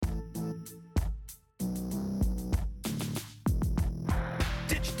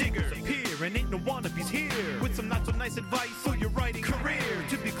diggers appear, and ain't no wannabes here with some not so nice advice for your writing career.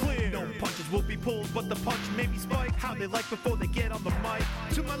 To be clear, no punches will be pulled, but the punch may be spiked how they like before they get on the mic.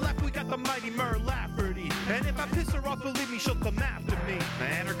 To my left, we got the mighty Mur Lafferty, and if I piss her off, believe me, she'll come after me.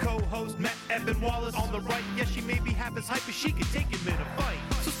 And her co-host, Matt Evan Wallace, on the right. Yes, she may be half as hype as she can take him in a fight.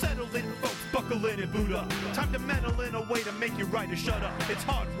 So settle in, folks, buckle in and boot up. Time to meddle in a way to make your writer shut up. It's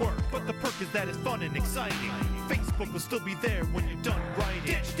hard work, but the perk is that it's fun and exciting. Facebook will still be there when you're done writing.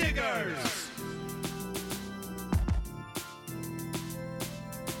 Ditch Diggers!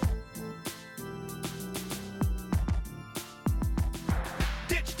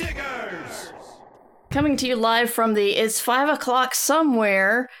 Ditch Diggers! Coming to you live from the It's 5 o'clock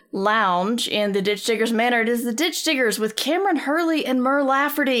somewhere lounge in the Ditch Diggers Manor. It is the Ditch Diggers with Cameron Hurley and Mur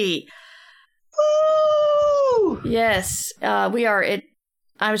Lafferty. Woo! Yes, we are.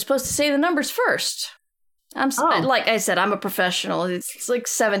 I was supposed to say the numbers first. Like I said, I'm a professional. It's like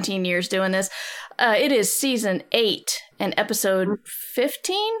 17 years doing this. It is season 8 and episode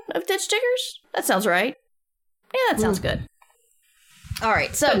 15 of Ditch Diggers. That sounds right. Yeah, that sounds good. All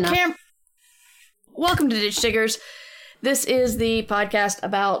right, so Cam, welcome to Ditch Diggers. This is the podcast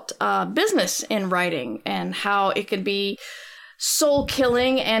about business in writing and how it can be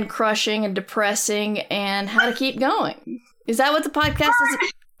soul-killing and crushing and depressing and how to keep going. Is that what the podcast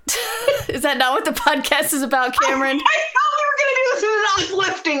is? Is that not what the podcast is about, Cameron? I thought we were going to do this in an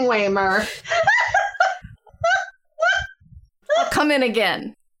uplifting way, Mur. I'll come in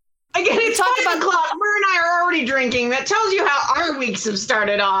again. Again, it's 5 o'clock. Mur and I are already drinking. That tells you how our weeks have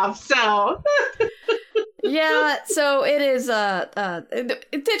started off, so... Yeah, so it is,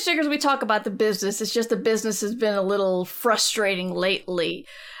 Ditch Diggers, we talk about the business. It's just the business has been a little frustrating lately.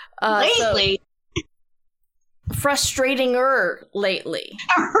 Frustrating-er lately.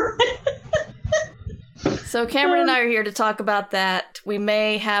 So Cameron and I are here to talk about that. We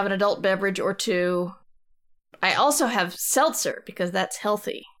may have an adult beverage or two. I also have seltzer, because that's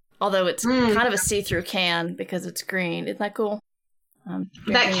healthy. Although it's kind of a see-through can, because it's green. Isn't that cool?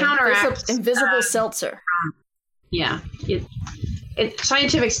 That counteracts... Invisible seltzer. Yeah.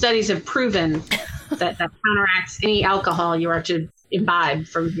 Scientific studies have proven that counteracts any alcohol you are to imbibe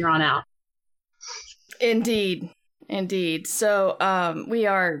from here on out. Indeed. So we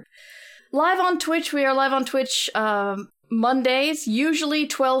are live on Twitch. We are live on Twitch Mondays, usually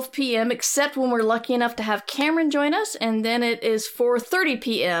 12 p.m., except when we're lucky enough to have Cameron join us, and then it is 4:30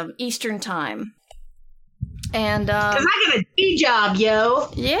 p.m. Eastern Time. And because I got a day job, yo.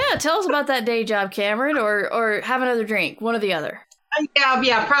 Yeah, tell us about that day job, Cameron, or have another drink, one or the other.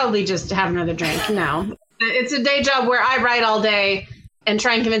 Yeah, probably just have another drink. No, it's a day job where I write all day and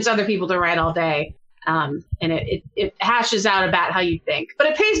try and convince other people to write all day. And it hashes out about how you think, but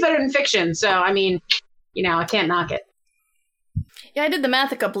it pays better than fiction. So I mean, I can't knock it. Yeah, I did the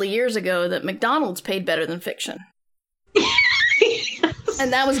math a couple of years ago that McDonald's paid better than fiction.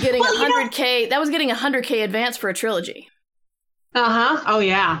 And that was getting $100K. That was getting $100K advance for a trilogy. Oh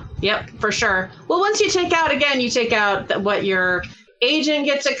yeah. Yep, for sure. Well, once you take out what your agent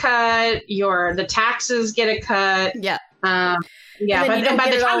gets a cut, the taxes get a cut. Yeah. Yeah. But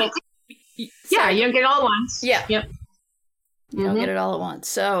by the time you don't get it all at once. Yeah. Yep. You don't get it all at once.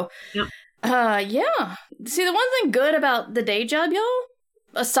 So, yep. Yeah. See, the one thing good about the day job, y'all,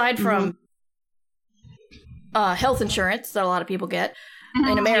 aside from health insurance that a lot of people get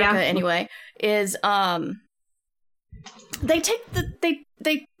in America anyway, is they take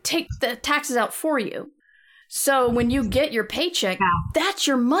the taxes out for you. So when you get your paycheck, that's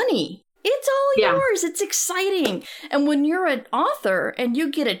your money. It's all yours. It's exciting. And when you're an author and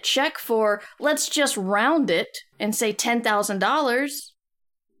you get a check for, let's just round it and say $10,000,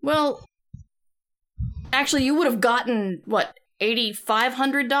 well, actually you would have gotten, what,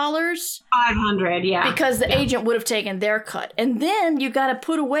 $8,500? $500, yeah. Because the agent would have taken their cut. And then you got to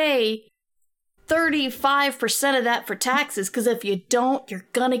put away 35% of that for taxes, because if you don't, you're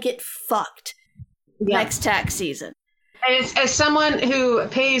going to get fucked next tax season. As someone who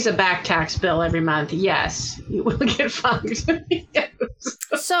pays a back tax bill every month, yes, you will get fucked.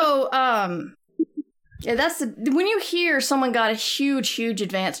 So, yeah, when you hear someone got a huge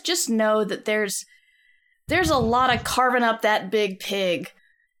advance, just know that there's a lot of carving up that big pig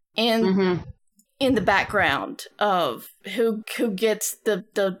in the background of who gets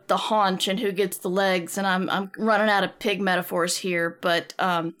the haunch and who gets the legs. And I'm running out of pig metaphors here, but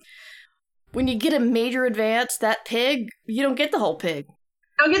when you get a major advance, that pig, you don't get the whole pig. You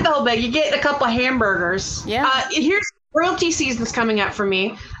don't get the whole pig. You get a couple of hamburgers. Yeah. Here's royalty season's coming up for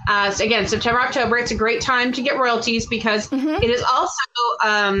me. So again, September, October. It's a great time to get royalties because it is also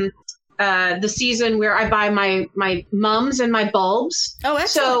the season where I buy my mums and my bulbs. Oh,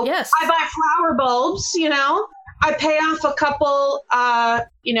 excellent. So yes. I buy flower bulbs, I pay off a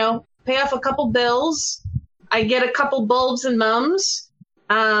couple bills. I get a couple bulbs and mums.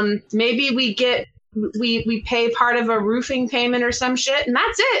 Maybe we pay part of a roofing payment or some shit, and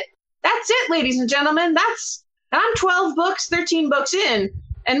that's it. That's it, ladies and gentlemen. I'm 12 books, 13 books in.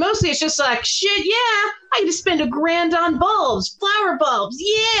 And mostly it's just like, shit, yeah, I can just spend $1,000 on bulbs, flower bulbs,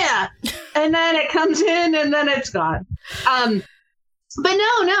 yeah. And then it comes in and then it's gone. But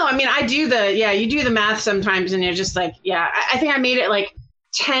no, I mean, you do the math sometimes and you're just like, yeah, I think I made it like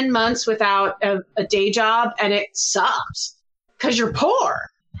 10 months without a day job and it sucks because you're poor.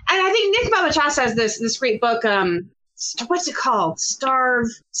 And I think Nick Mamatas has this great book, what's it called? Starve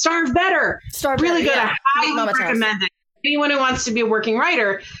Better. Really good. Yeah. I highly recommend it. Anyone who wants to be a working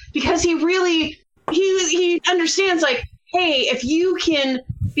writer, because he really he understands, like, hey, if you can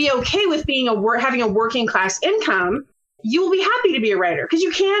be okay with being having a working class income, you will be happy to be a writer, because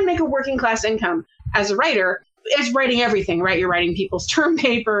you can make a working class income as a writer. It's writing everything, right? You're writing people's term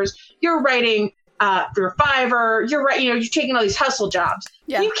papers. You're writing for Fiverr. You're right. You're taking all these hustle jobs.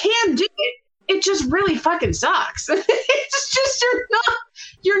 Yeah. You can do it. It just really fucking sucks. It's just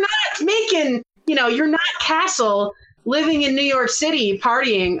you're not making. You're not Castle living in New York City,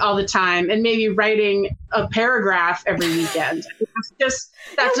 partying all the time, and maybe writing a paragraph every weekend. That's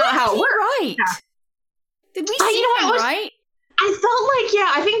not how it works. Right. Yeah. Did we see him right? I felt like,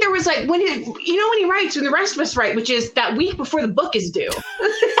 I think there was like, when he writes, when the rest of us write, which is that week before the book is due.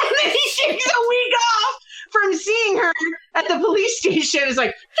 And then he takes a week off from seeing her at the police station. It's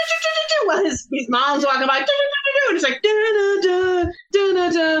like, while his mom's walking by, and it's like,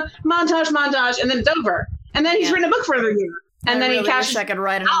 montage, and then it's over. And then he's written a book for another year. And then he cashes. I could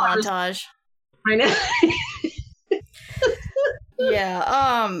write in a montage. I know.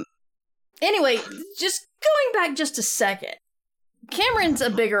 Yeah. Anyway, just going back just a second. Cameron's a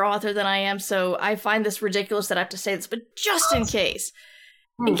bigger author than I am, so I find this ridiculous that I have to say this, but just in case.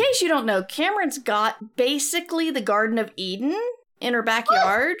 In case you don't know, Cameron's got basically the Garden of Eden in her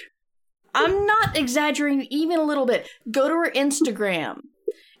backyard. I'm not exaggerating even a little bit. Go to her Instagram.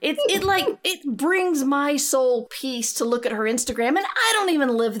 It brings my soul peace to look at her Instagram, and I don't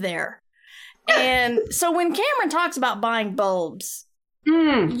even live there. And so when Cameron talks about buying bulbs,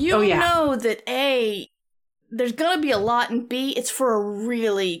 know that A, there's gonna be a lot, and B, it's for a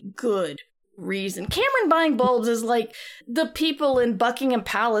really good reason. Cameron buying bulbs is like the people in Buckingham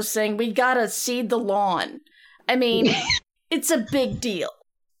Palace saying, we gotta seed the lawn. I mean, it's a big deal.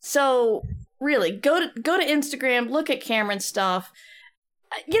 So really, go to Instagram, look at Cameron's stuff.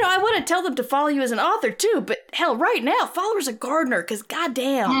 I want to tell them to follow you as an author too, but hell, right now, follow her as a gardener, because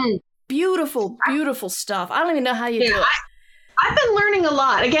goddamn, beautiful, beautiful stuff. I don't even know how you do it. I've been learning a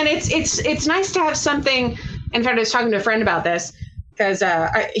lot. Again, it's nice to have something. In fact, I was talking to a friend about this, because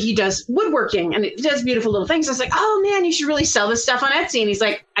he does woodworking and he does beautiful little things. I was like, oh man, you should really sell this stuff on Etsy. And he's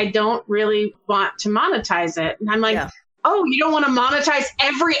like, I don't really want to monetize it. And I'm like, oh, you don't want to monetize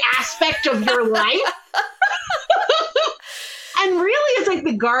every aspect of your life? And really, it's like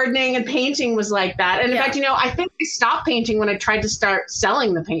the gardening and painting was like that. And in fact, I think I stopped painting when I tried to start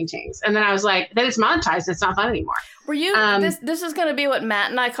selling the paintings. And then I was like, then it's monetized. It's not fun anymore. Were you, this is going to be what Matt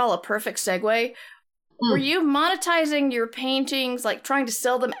and I call a perfect segue. Were you monetizing your paintings, like trying to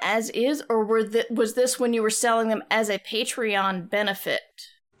sell them as is, or was this when you were selling them as a Patreon benefit?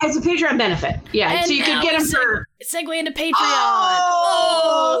 As a Patreon benefit, yeah. And so you could get them for... Segue into Patreon.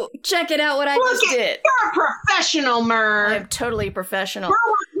 Oh, check it out what I just did. You're a professional, Mer. I'm totally professional. Mer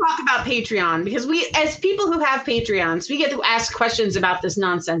wants to talk about Patreon, because we, as people who have Patreons, we get to ask questions about this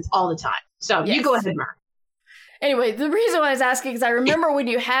nonsense all the time. So you go ahead, Mer. Anyway, the reason why I was asking is I remember when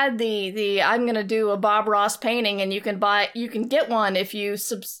you had the I'm going to do a Bob Ross painting, and you can get one if you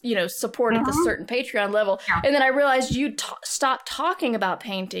support at this certain Patreon level. Yeah. And then I realized you'd stopped talking about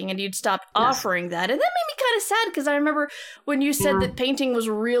painting and you'd stopped offering that. And that made me kind of sad, because I remember when you said that painting was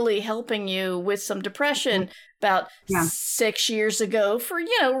really helping you with some depression about 6 years ago for,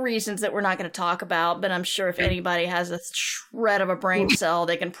 reasons that we're not going to talk about. But I'm sure if anybody has a shred of a brain cell,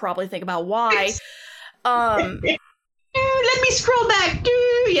 they can probably think about why. Let me scroll back.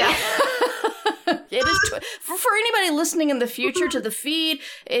 It is for anybody listening in the future to the feed.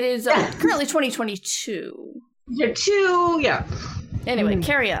 It is currently 2022. Anyway,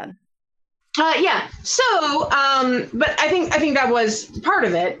 carry on. So, but I think that was part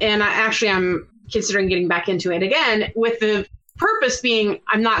of it, and I'm considering getting back into it again, with the purpose being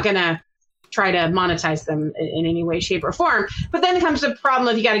I'm not gonna try to monetize them in any way, shape, or form. But then comes the problem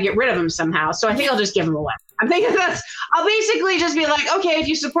of you got to get rid of them somehow. So I think I'll just give them away. I'm thinking I'll basically just be like, okay, if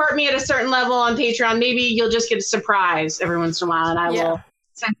you support me at a certain level on Patreon, maybe you'll just get a surprise every once in a while, and I will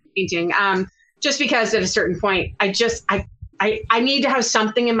send you painting. Just because at a certain point, I need to have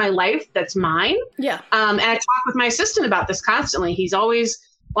something in my life that's mine. Yeah. And I talk with my assistant about this constantly. He's always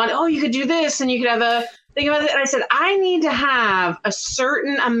wanting, oh, you could do this and you could have a thing about it. And I said, I need to have a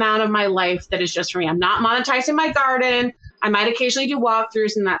certain amount of my life that is just for me. I'm not monetizing my garden. I might occasionally do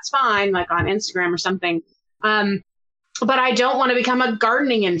walkthroughs, and that's fine, like on Instagram or something. But I don't want to become a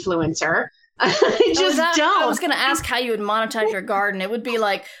gardening influencer. I just don't. I was going to ask how you would monetize your garden. It would be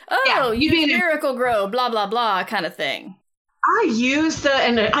like, use Miracle Grow, blah, blah, blah kind of thing. I use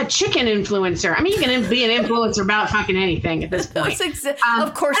a chicken influencer. I mean, you can be an influencer about fucking anything at this point.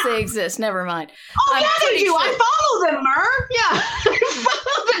 Of course they exist. Never mind. Oh, they do. Sure. I follow them, Mer. Yeah. I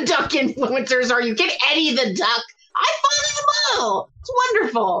follow the duck influencers. Are you kidding? Eddie the Duck. I follow them all. It's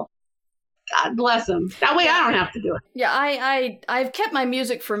wonderful. God bless them. That way I don't have to do it. Yeah, I've kept my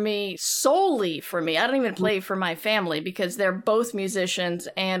music for me, solely for me. I don't even play for my family because they're both musicians,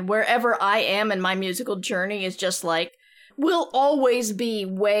 and wherever I am in my musical journey is just like, will always be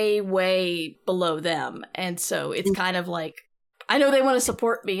way, way below them. And so it's kind of like, I know they want to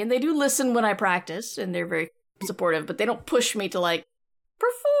support me, and they do listen when I practice, and they're very supportive, but they don't push me to like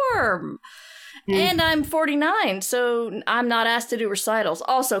perform. And I'm 49, so I'm not asked to do recitals.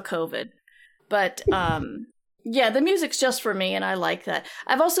 Also COVID. But, the music's just for me, and I like that.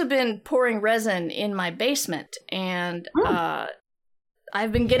 I've also been pouring resin in my basement, and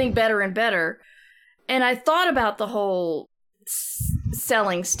I've been getting better and better. And I thought about the whole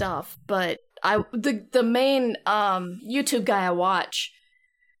selling stuff, but the main YouTube guy I watch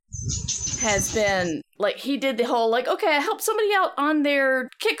has been, like, he did the whole, like, okay, I helped somebody out on their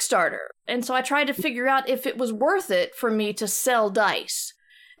Kickstarter. And so I tried to figure out if it was worth it for me to sell dice.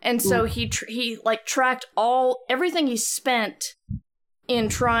 And so he tracked everything he spent in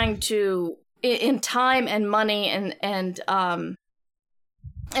trying to, in time and money and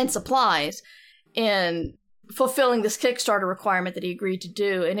supplies in fulfilling this Kickstarter requirement that he agreed to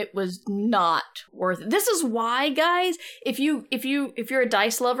do, and it was not worth it. This is why, guys, if you're a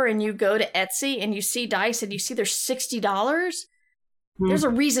dice lover and you go to Etsy and you see dice and you see there's $60, there's a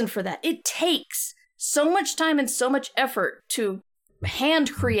reason for that. It takes so much time and so much effort to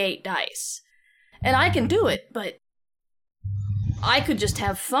hand create dice. And I can do it, but I could just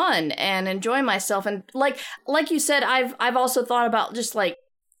have fun and enjoy myself. And like you said, I've also thought about just like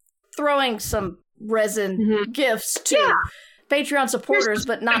throwing some resin gifts to Patreon supporters,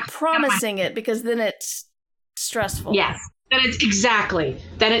 but not promising it, because then it's stressful. Yes. Then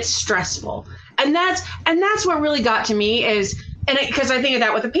it's stressful. And that's what really got to me is, and because I think of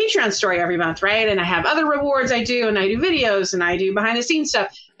that with a Patreon story every month, right? And I have other rewards I do, and I do videos, and I do behind the scenes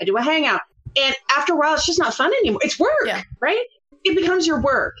stuff. I do a hangout. And after a while, it's just not fun anymore. It's work, right? It becomes your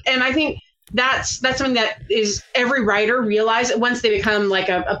work. And I think that's something that is every writer realizes once they become like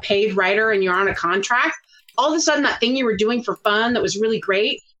a paid writer and you're on a contract, all of a sudden that thing you were doing for fun that was really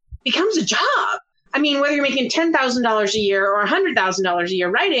great becomes a job. I mean, whether you're making $10,000 a year or $100,000 a year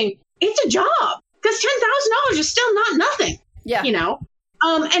writing, it's a job, because $10,000 is still not nothing. Yeah. You know?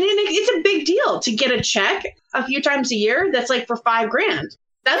 And it's a big deal to get a check a few times a year that's like for $5,000.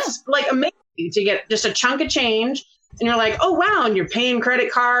 That's like amazing to get just a chunk of change. And you're like, oh, wow. And you're paying credit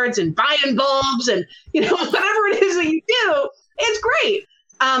cards and buying bulbs and, whatever it is that you do. It's great.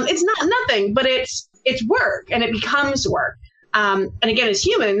 It's not nothing, but it's work, and it becomes work. And again, as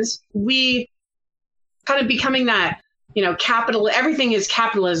humans, we kind of becoming that, everything is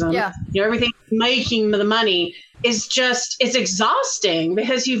capitalism. Yeah. Everything making the money is just, it's exhausting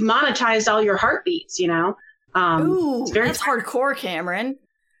because you've monetized all your heartbeats, Ooh, that's hardcore, Cameron.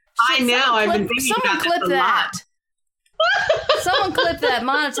 I know. I've been thinking about this a lot. Someone clip that,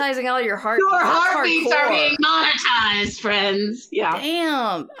 monetizing all your heartbeats. Your heartbeats are being monetized, friends. Yeah.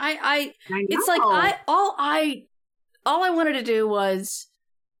 Damn. I it's like all I wanted to do was,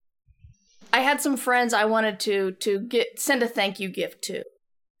 I had some friends I wanted to send a thank you gift to.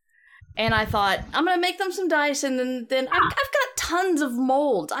 And I thought, I'm going to make them some dice, and then I've got tons of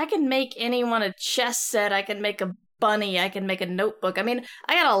molds. I can make anyone a chess set. I can make a bunny. I can make a notebook. I mean,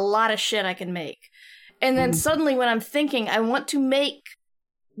 I got a lot of shit I can make. And then suddenly when I'm thinking I want to make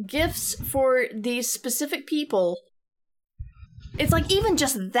gifts for these specific people, it's like even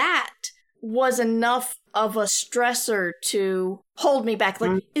just that was enough of a stressor to hold me back.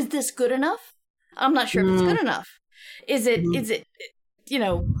 Like, is this good enough? I'm not sure if it's good enough. Is it,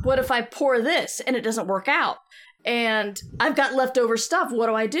 what if I pour this and it doesn't work out? And I've got leftover stuff. What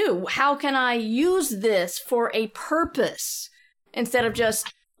do I do? How can I use this for a purpose instead of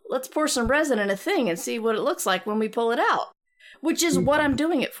just, let's pour some resin in a thing and see what it looks like when we pull it out, which is what I'm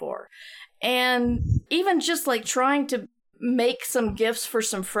doing it for. And even just like trying to make some gifts for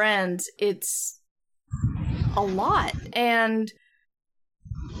some friends, it's a lot. And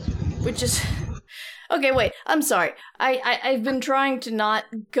which is... Okay, wait, I'm sorry. I've been trying to not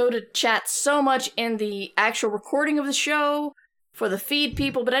go to chat so much in the actual recording of the show for the feed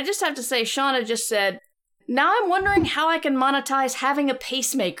people, but I just have to say, Shauna just said, now I'm wondering how I can monetize having a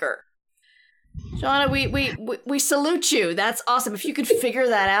pacemaker. Shauna, we salute you. That's awesome. If you could figure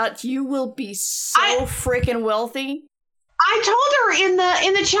that out, you will be so freaking wealthy. I told her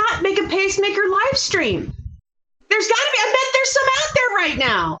in the chat, make a pacemaker live stream. There's got to be, I bet there's some out there right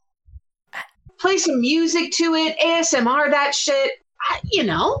now. Play some music to it, ASMR that shit. You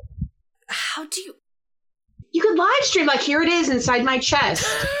know. How do you... You could live stream, like, here it is inside my chest.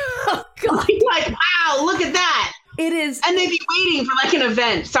 Oh, God. Like, wow, look at that. It is... And they'd be waiting for, like, an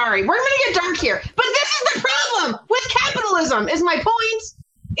event. Sorry, we're going to get dark here. But this is the problem with capitalism, is my point,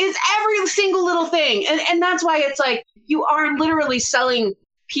 is every single little thing. And that's why it's like, you are literally selling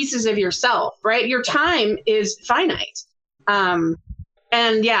pieces of yourself, right? Your time is finite.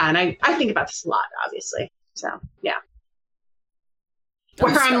 And yeah, and I think about this a lot, obviously. So yeah.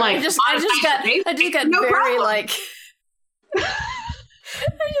 Where I'm like, I just got no very problem. Like I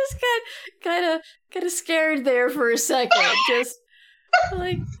just got kind of scared there for a second. Just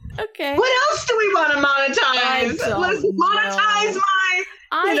like, okay. What else do we want to monetize? Let's monetize my.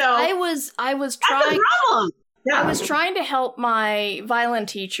 I was trying. That's the problem. Yeah. I was trying to help my violin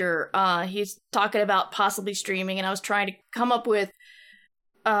teacher. He's talking about possibly streaming, and I was trying to come up with.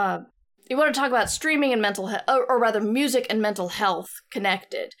 You want to talk about streaming and mental health, or rather music and mental health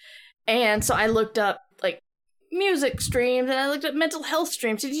connected. And so I looked up like music streams and I looked at mental health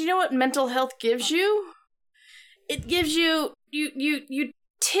streams. Did you know what mental health gives you? It gives you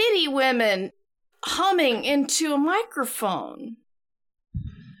titty women humming into a microphone.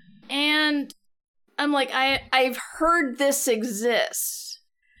 And I'm like, I've heard this exists.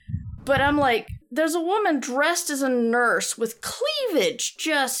 But I'm like, there's a woman dressed as a nurse with cleavage,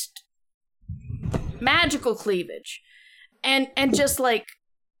 just magical cleavage, and just like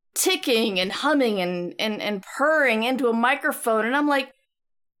ticking and humming and purring into a microphone. And I'm like,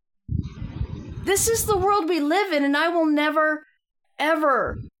 this is the world we live in, and I will never,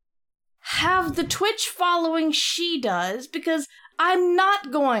 ever have the Twitch following she does, because I'm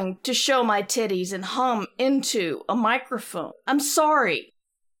not going to show my titties and hum into a microphone. I'm sorry.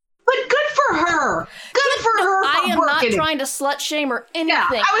 But good for her. Good for her. I am not trying to slut shame or anything. Yeah,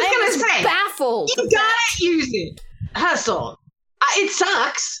 I was going to say. Baffled. You gotta use it. Hustle. It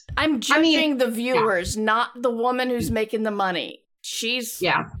sucks. I'm judging the viewers, not the woman who's making the money. She's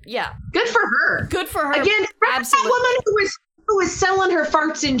yeah. Good for her. Good for her. Again, absolutely. That woman who was selling her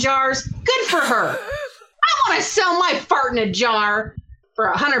farts in jars. Good for her. I want to sell my fart in a jar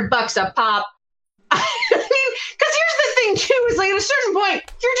for $100 a pop. I mean, because here's the thing too, is like at a certain point,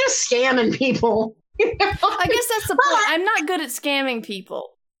 you're just scamming people. You know? I guess that's the point. I'm not good at scamming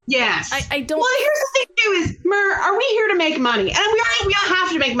people. Yes. I don't. Well, here's the thing too, is Mer, are we here to make money? And we all have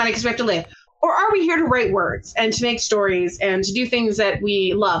to make money because we have to live. Or are we here to write words and to make stories and to do things that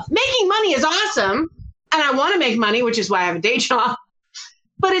we love? Making money is awesome, and I want to make money, which is why I have a day job.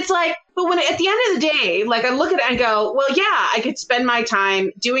 But it's like, but when at the end of the day, like I look at it and go, well, yeah, I could spend my time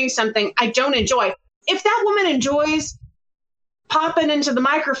doing something I don't enjoy. If that woman enjoys popping into the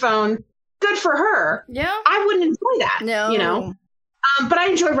microphone, good for her. Yeah. I wouldn't enjoy that. No. You know? But I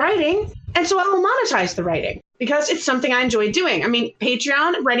enjoy writing. And so I will monetize the writing because it's something I enjoy doing. I mean,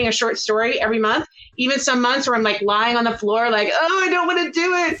 Patreon, writing a short story every month, even some months where I'm like lying on the floor, like, oh, I don't want to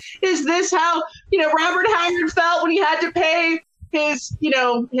do it. Is this how, Robert Howard felt when he had to pay his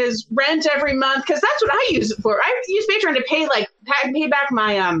rent every month? Because that's what I use it for. I use Patreon to pay back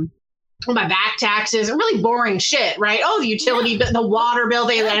my back taxes and really boring shit, right? Oh, the utility bill, the water bill,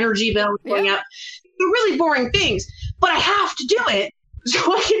 the energy bill going up. They're really boring things, but I have to do it so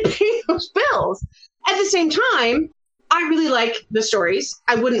I can pay those bills. At the same time, I really like the stories.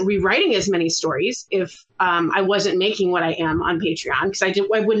 I wouldn't be writing as many stories if I wasn't making what I am on Patreon, because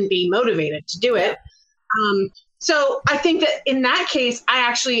I wouldn't be motivated to do it. So I think that in that case,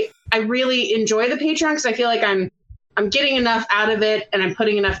 I really enjoy the Patreon because I feel like I'm getting enough out of it and I'm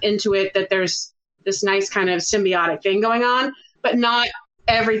putting enough into it that there's this nice kind of symbiotic thing going on, but not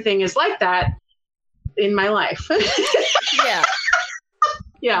everything is like that in my life.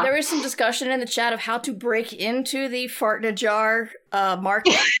 Yeah. There is some discussion in the chat of how to break into the fart in a jar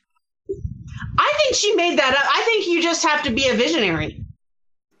market. I think she made that up. I think you just have to be a visionary.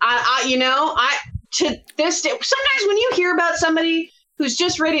 To this day, sometimes when you hear about somebody who's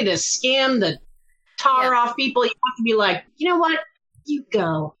just ready to scam the tar off people, you have to be like, you know what? You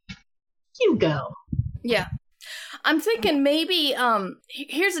go. Yeah. I'm thinking maybe,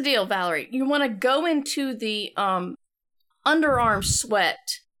 here's the deal, Valerie. You want to go into the underarm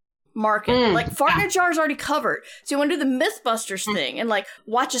sweat market. Like, fart in a jar is already covered. So you want to do the Mythbusters thing and, like,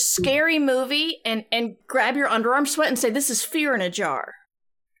 watch a scary movie and grab your underarm sweat and say, this is fear in a jar.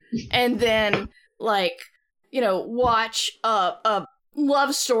 And then, like, watch a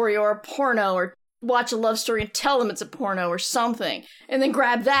love story or a porno, or watch a love story and tell them it's a porno or something, and then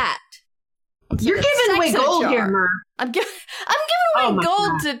grab that. You're giving away gold here, Mer. I'm giving away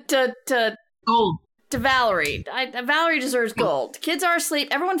gold to Valerie. Valerie deserves gold. Kids Are Asleep.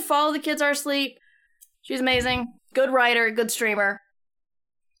 Everyone follow the Kids Are Asleep. She's amazing. Good writer. Good streamer.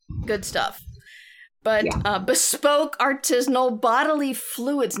 Good stuff. But bespoke artisanal bodily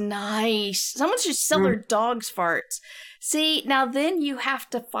fluids. Nice. Someone should sell their dog's farts. See, now then you have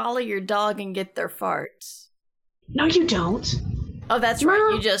to follow your dog and get their farts. No, you don't. Oh, that's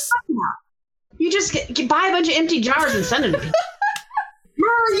right. You just buy a bunch of empty jars and send them to people.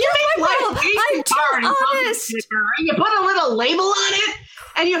 You make life hard and you put a little label on it.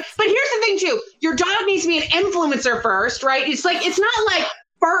 But here's the thing too. Your dog needs to be an influencer first, right? It's not like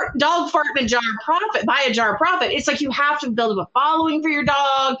dog fart in a jar profit, buy a jar profit. It's like you have to build up a following for your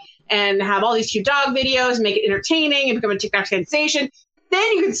dog and have all these cute dog videos, make it entertaining and become a TikTok sensation.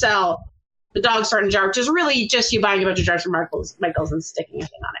 Then you can sell the dog fart in a jar, which is really just you buying a bunch of jars from Michael's and sticking a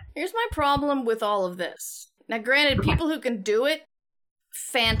thing on it. Here's my problem with all of this. Now, granted, people who can do it,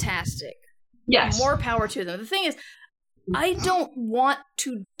 fantastic. Yes. More power to them. The thing is, I don't want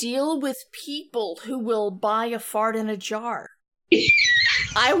to deal with people who will buy a fart in a jar.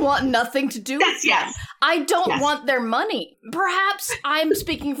 I want nothing to do with them. I don't want their money. Perhaps I'm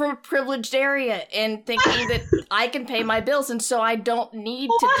speaking from a privileged area and thinking that I can pay my bills, and so I don't need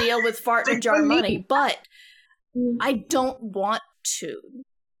to deal with fart in a jar money, but I don't want to.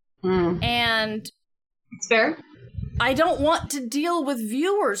 And it's fair. I don't want to deal with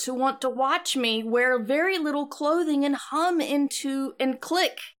viewers who want to watch me wear very little clothing and hum into and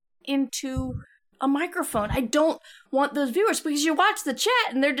click into a microphone. I don't want those viewers, because you watch the chat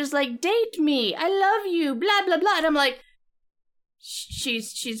and they're just like, date me, I love you, blah blah blah, and I'm like,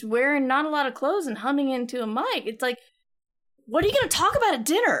 she's wearing not a lot of clothes and humming into a mic. It's like, what are you going to talk about at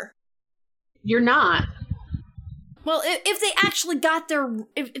dinner? You're not. Well, if they actually got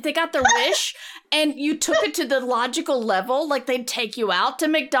if they got their wish and you took it to the logical level, like they'd take you out to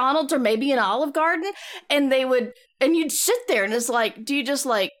McDonald's or maybe an Olive Garden, and you'd sit there and it's like, do you just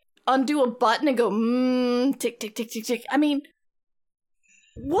like undo a button and go, tick, tick, tick, tick, tick? I mean,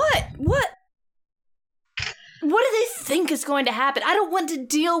 what do they think is going to happen? I don't want to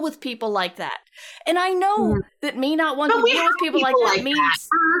deal with people like that. And I know that me not wanting to deal with people like that means...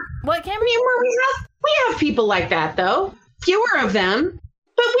 What, Cameron? We have people like that, though. Fewer of them.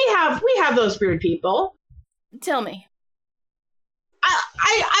 But we have those weird people. Tell me.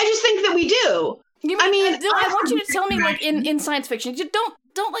 I just think that we do. I want you to tell me, like, in science fiction, you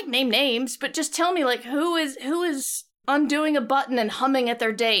don't like name names, but just tell me, like, who is undoing a button and humming at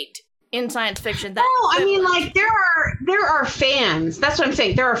their date in science fiction. There are fans. That's what I'm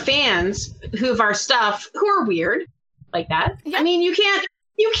saying. There are fans of our stuff who are weird like that. Yeah. I mean, you can't,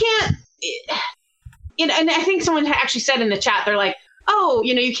 and I think someone actually said in the chat, they're like, oh,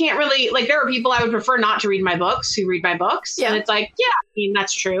 you can't really, like, there are people I would prefer not to read my books who read my books. Yeah. And it's like, yeah, I mean,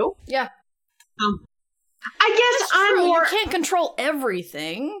 that's true. Yeah. I guess I'm more... You can't control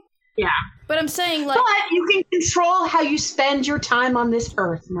everything. Yeah. But I'm saying, like... But you can control how you spend your time on this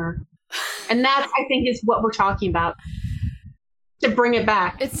earth, Mer. And that, I think, is what we're talking about. To bring it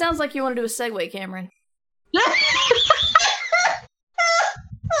back. It sounds like you want to do a segue, Cameron.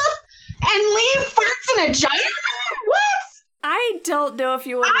 And leave farts in a jar? What? I don't know if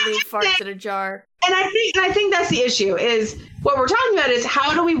you want to leave farts in a jar. And I think that's the issue, is what we're talking about is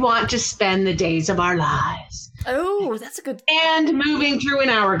how do we want to spend the days of our lives? Oh, that's a good... And moving through an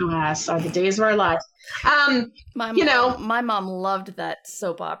hourglass are the days of our lives. My mom loved that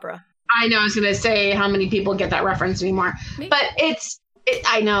soap opera. I know, I was going to say how many people get that reference anymore. Me? But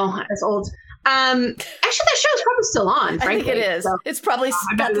I know, it's old. Actually, that show's probably still on, frankly. I think it is. So, it's probably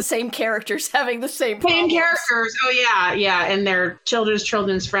got the same characters having the same problems. Characters. Oh, yeah. And their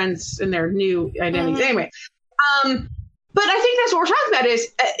children's friends and their new identities. Mm-hmm. Anyway. But I think that's what we're talking about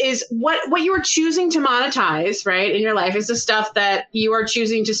is what you are choosing to monetize, right, in your life is the stuff that you are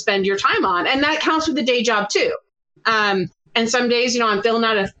choosing to spend your time on. And that counts with the day job, too. And some days, I'm filling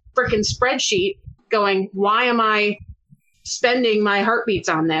out freaking spreadsheet going, why am I spending my heartbeats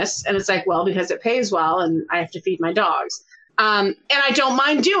on this? And it's like, well, because it pays well and I have to feed my dogs. And I don't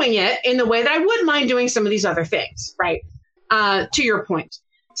mind doing it in the way that I would mind doing some of these other things, right? To your point.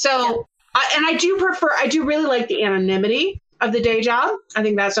 So, I do really like the anonymity of the day job. I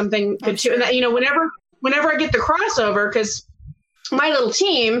think that's something good too. And that, whenever I get the crossover, because my little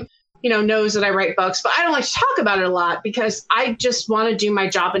team, knows that I write books, but I don't like to talk about it a lot because I just want to do my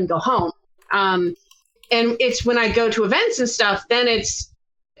job and go home. And it's when I go to events and stuff, then it's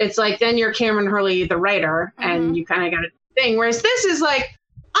like, then you're Cameron Hurley, the writer, and you kind of got a thing. Whereas this is like,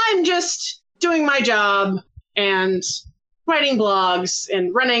 I'm just doing my job and writing blogs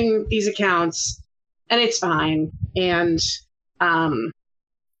and running these accounts, and it's fine. And I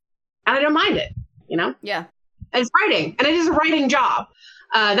don't mind it, Yeah. And it's writing, and it is a writing job.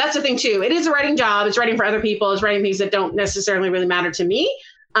 That's the thing too. It is a writing job. It's writing for other people. It's writing things that don't necessarily really matter to me.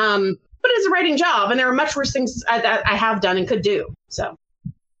 But it's a writing job, and there are much worse things that I have done and could do. So,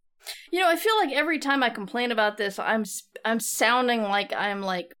 I feel like every time I complain about this, I'm sounding like I'm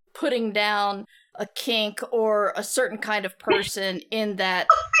like putting down a kink or a certain kind of person in that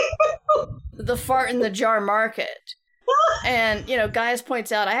the fart in the jar market. And, Gaius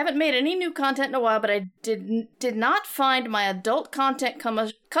points out, I haven't made any new content in a while, but I did not find my adult content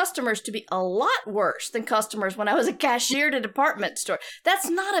customers to be a lot worse than customers when I was a cashier at a department store. That's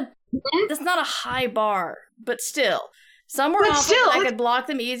not a high bar, but still. Some were awful, but I could block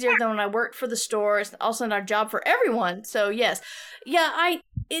them easier than when I worked for the store. It's also not a job for everyone. So, yes. Yeah,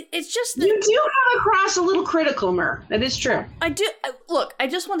 it's just that... You do come across a little critical, Mer. That is true. I do. Look, I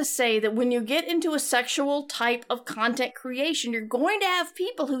just want to say that when you get into a sexual type of content creation, you're going to have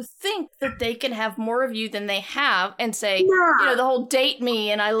people who think that they can have more of you than they have and say, the whole date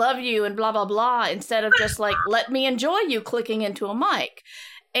me and I love you and blah, blah, blah, instead of just like, let me enjoy you clicking into a mic.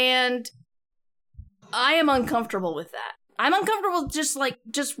 And I am uncomfortable with that. I'm uncomfortable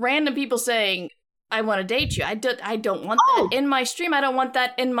just random people saying, I want to date you. I don't want that in my stream. I don't want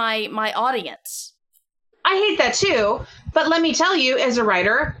that in my audience. I hate that too. But let me tell you, as a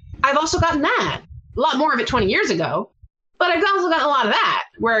writer, I've also gotten that. A lot more of it 20 years ago. But I've also gotten a lot of that,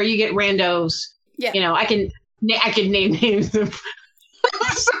 where you get randos. Yeah. I can name names of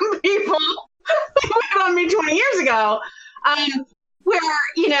some people who went on me 20 years ago, where,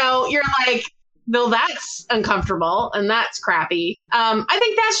 you're like, well, that's uncomfortable and that's crappy. I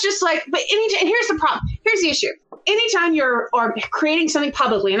think that's just like, but and here's the problem. Here's the issue. Anytime you're creating something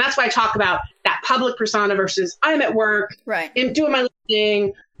publicly, and that's why I talk about that public persona versus I'm at work, right, and doing my little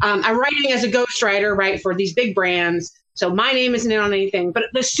thing. I'm writing as a ghostwriter, right, for these big brands. So my name isn't in on anything. But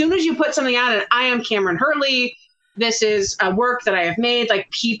as soon as you put something out, and I am Cameron Hurley, this is a work that I have made, like,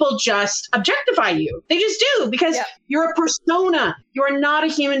 people just objectify you. They just do, because you're a persona. You're not a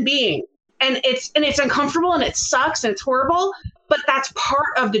human being. And it's uncomfortable and it sucks and it's horrible, but that's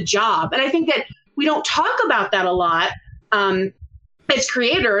part of the job. And I think that we don't talk about that a lot as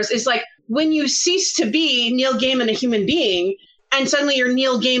creators. Is like when you cease to be Neil Gaiman, a human being, and suddenly you're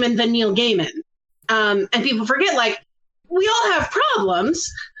Neil Gaiman, the Neil Gaiman. And people forget, like, we all have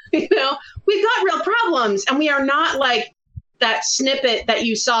problems. We've got real problems, and we are not like that snippet that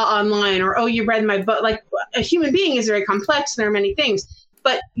you saw online or, oh, you read my book. Like, a human being is very complex and there are many things.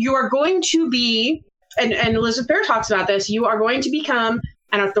 But you are going to be, and Elizabeth Bear talks about this, you are going to become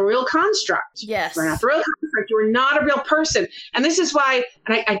an authorial construct. Yes. You're an authorial construct. You are not a real person. And this is why,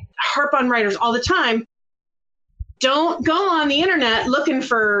 and I harp on writers all the time, don't go on the internet looking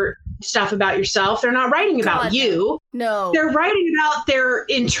for stuff about yourself. They're not writing about you. No. They're writing about their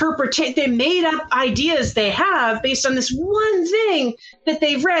interpretation. They made up ideas they have based on this one thing that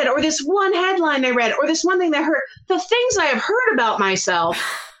they've read, or this one headline they read, or this one thing they heard. The things I have heard about myself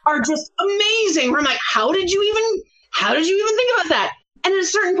are just amazing. Where I'm like, how did you even think about that? And at a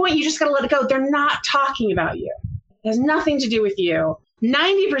certain point, you just got to let it go. They're not talking about you. It has nothing to do with you.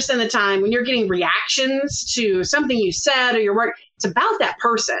 90% of the time, when you're getting reactions to something you said or your work, it's about that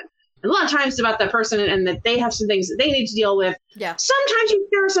person. And a lot of times it's about that person and that they have some things that they need to deal with. Yeah. Sometimes you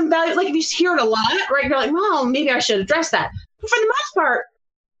hear some value, like if you hear it a lot, right? You're like, well, maybe I should address that. But for the most part,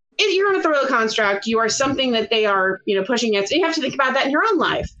 if you're an authorial construct, you are something that they are, pushing against. And you have to think about that in your own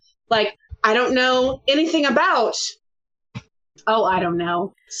life. Like, I don't know anything about, I don't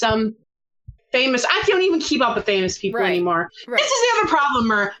know, some famous, I don't even keep up with famous people anymore. Right. This is the other problem,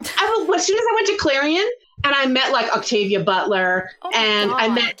 Mer. As soon as I went to Clarion and I met like Octavia Butler and I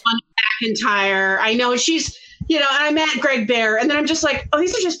met Monica McIntyre, I know she's, and I met Greg Bear, and then I'm just like,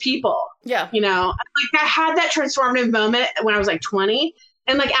 these are just people. Yeah. Like I had that transformative moment when I was like 20.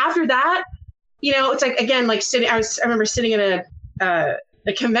 And like after that, it's like, again, like I remember sitting at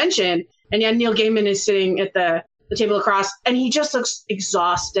the convention, and Neil Gaiman is sitting at the table across, and he just looks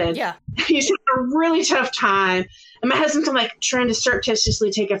exhausted. Yeah. He's had a really tough time. And my husband's like trying to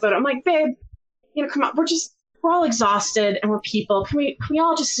surreptitiously take a photo. I'm like, babe, come on. We're all exhausted and we're people. Can we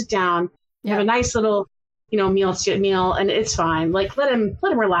all just sit down and have a nice little, meal, and it's fine. Like, let him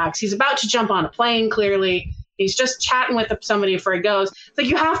relax. He's about to jump on a plane, clearly. He's just chatting with somebody before he goes. It's like,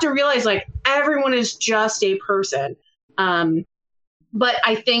 you have to realize, like, everyone is just a person. But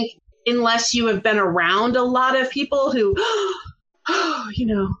I think unless you have been around a lot of people who, I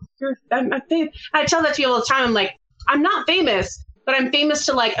tell that to people all the time. I'm like, I'm not famous, but I'm famous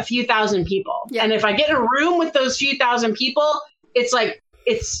to like a few thousand people. Yeah. And if I get in a room with those few thousand people, it's like,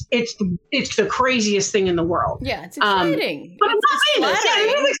 it's the craziest thing in the world. Yeah, it's exciting. But I'm not famous.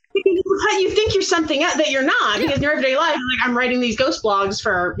 Yeah, you think you're something that you're not, because in your everyday life, like, I'm writing these ghost blogs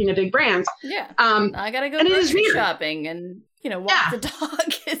for big brands. Yeah, I gotta go grocery shopping and walk the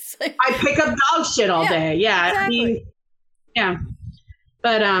dog. It's like I pick up dog shit all day. Yeah, exactly.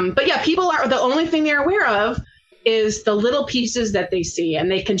 But yeah, people are the only thing they're aware of is the little pieces that they see,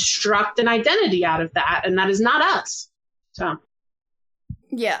 and they construct an identity out of that, and that is not us. So.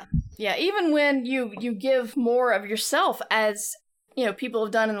 Yeah. Even when you give more of yourself, as people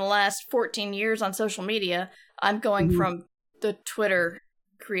have done in the last 14 years on social media. I'm going from the Twitter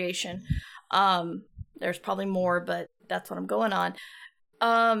creation. There's probably more, but that's what I'm going on.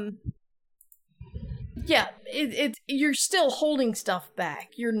 You're still holding stuff back.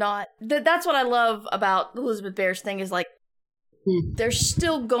 You're not. That's what I love about Elizabeth Bear's thing is like. They're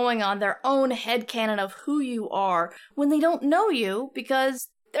still going on their own headcanon of who you are when they don't know you because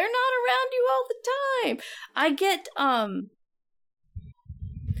they're not around you all the time. I get,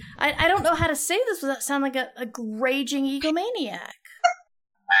 I don't know how to say this without sounding like a raging egomaniac.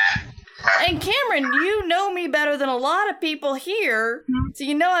 And Cameron, you know me better than a lot of people here, so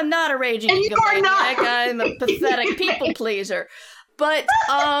you know I'm not a raging egomaniac. I'm a pathetic people pleaser. But,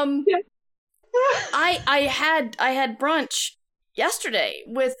 I had brunch yesterday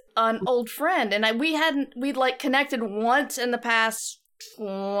with an old friend, and we'd like connected once in the past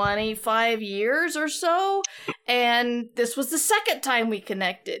 25 years or so, and this was the second time we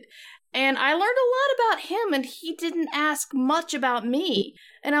connected, and I learned a lot about him, and he didn't ask much about me,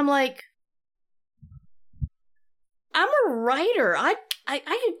 and I'm like, I'm a writer. I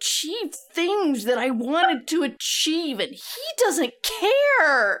achieved things that I wanted to achieve, and he doesn't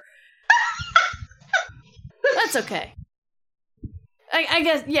care. That's okay. I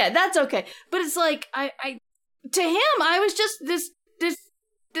guess, that's okay. But it's like, to him, I was just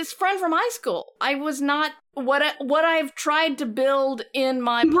this friend from high school. I was not what I've tried to build in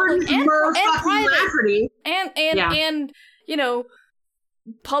my public and private and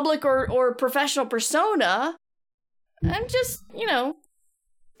public or professional persona. I'm just,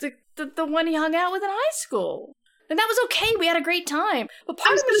 the one he hung out with in high school. And that was okay. We had a great time. But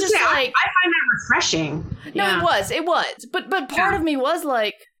part of me was just like... I find that refreshing. No, it was. But part of me was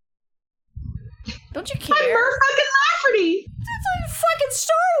like, don't you care? I'm Mur fucking Lafferty. That's a fucking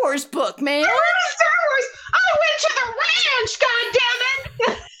Star Wars book, man. I read Star Wars. I went to the ranch,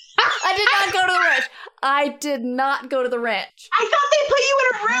 goddammit. I did not go to the ranch. I did not go to the ranch. I thought they put you in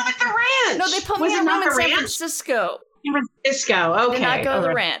a room at the ranch. No, they put me in a room in San Francisco. San Francisco, okay. I did not go to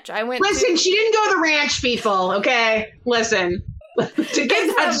the ranch. Listen, she didn't go to the ranch, people, okay? Listen. To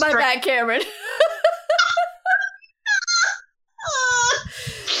get that my back, Cameron.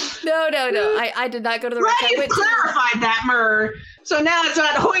 No. I did not go to the ranch. You've clarified that, Mur. So now it's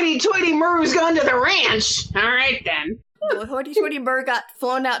not hoity-toity Mur who's going to the ranch. All right, then. Hoity-toity Mur got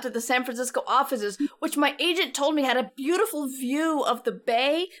flown out to the San Francisco offices, which my agent told me had a beautiful view of the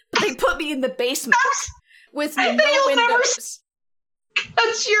bay, but they put me in the basement. With no windows.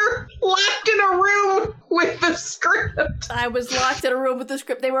 Because you're locked in a room with the script. I was locked in a room with the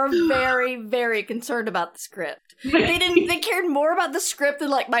script. They were very, very concerned about the script. They cared more about the script than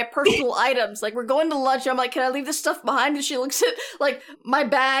like my personal items. Like, we're going to lunch, and I'm like, can I leave this stuff behind? And she looks at like my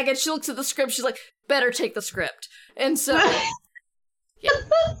bag, and she looks at the script. She's like, better take the script. And so, yeah.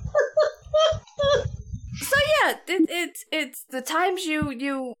 So yeah, it's the times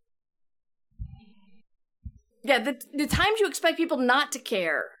you. Yeah, the times you expect people not to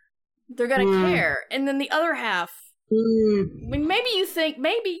care, they're going to care. And then the other half, I mean, maybe you think,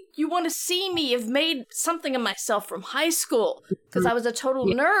 maybe you want to see me have made something of myself from high school, because I was a total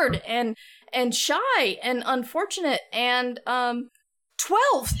nerd and shy and unfortunate and 12th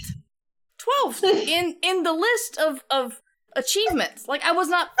in the list of achievements. Like, I was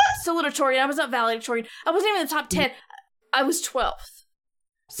not salutatorian, I was not valedictorian, I wasn't even in the top 10, I was 12th.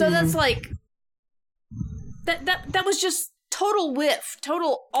 So that's like... That was just total whiff,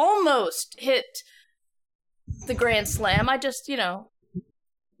 total almost hit the grand slam. I just,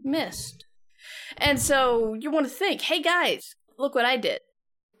 missed. And so you want to think, hey guys, look what I did.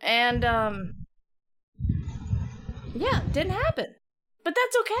 And, didn't happen. But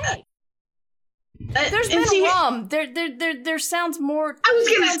that's okay. There's been a rum. There sounds more. I was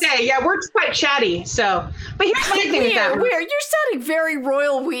gonna say, we're quite chatty. So, but here's my thing with that. You're sounding very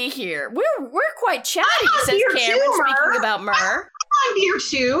royal we here. We're quite chatty, says Cameron. Speaking about Myrrh, I'm here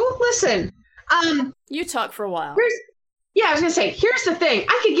too. Listen, you talk for a while. I was gonna say, here's the thing.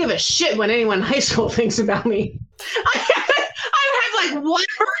 I could give a shit what anyone in high school thinks about me. I have like one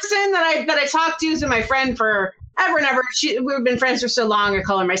person that I talk to who's been my friend for ever and ever. We've been friends for so long. I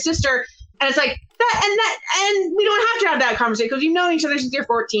call her my sister, and it's like. And we don't have to have that conversation because you've known each other since you're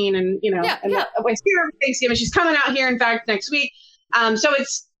 14, and I see her over Thanksgiving. She's coming out here, in fact, next week. So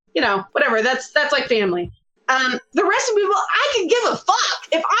it's whatever. That's like family. The rest of people, I could give a fuck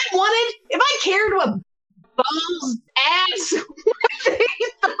if I cared what Bowles ass what they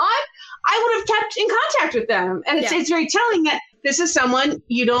thought. I would have kept in contact with them, and it's very telling that this is someone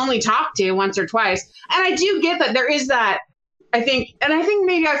you'd only talk to once or twice. And I do get that there is that. I think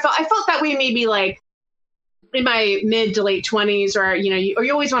maybe I felt that way maybe like in my mid to late 20s, or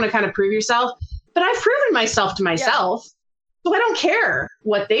you always want to kind of prove yourself. But I've proven myself to myself, so I don't care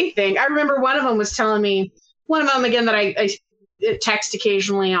what they think. I remember one of them was telling me, again that I text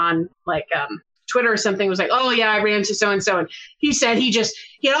occasionally on like Twitter or something, was like, oh yeah, I ran into so and so, and he said he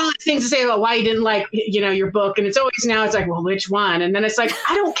had all these things to say about why he didn't like your book, and it's like, well, which one? And then it's like,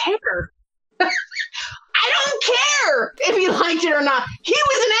 I don't care. I don't care if he liked it or not. He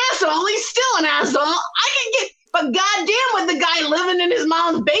was an asshole. He's still an asshole. I can get, but goddamn what the guy living in his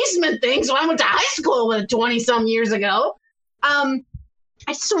mom's basement thinks. So I went to high school with 20-some years ago. I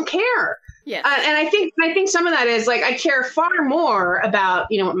just don't care. Yeah. And I think some of that is like, I care far more about,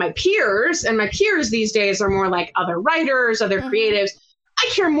 what my peers, and my peers these days are more like other writers, other creatives.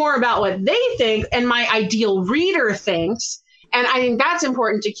 I care more about what they think and my ideal reader thinks. And I think that's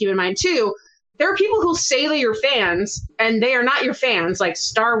important to keep in mind too. There are people who say they're your fans, and they are not your fans, like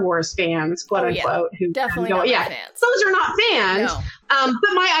Star Wars fans, quote unquote. Who definitely not fans. Those are not fans. No.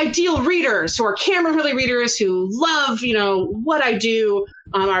 But my ideal readers, who are Cameron Hurley readers, who love, what I do,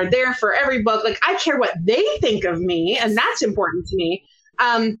 are there for every book. Like, I care what they think of me, and that's important to me.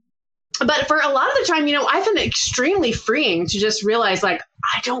 But for a lot of the time, I find it extremely freeing to just realize, like,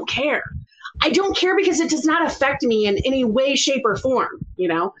 I don't care. I don't care because it does not affect me in any way, shape, or form,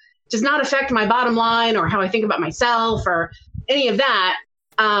 does not affect my bottom line or how I think about myself or any of that.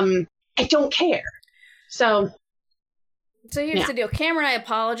 I don't care. So here's the deal. Cameron, I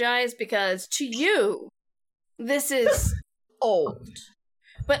apologize because to you, this is old.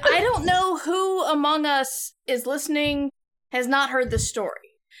 But I don't know who among us is listening has not heard this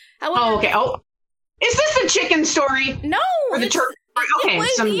story. However, okay. Is this the chicken story? No. Or the turkey? Okay.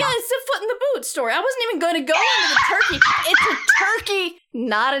 It's a foot in the boot story. I wasn't even going to go into the turkey. It's a turkey,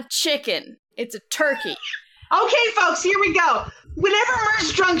 not a chicken. It's a turkey. Okay, folks, here we go. Whenever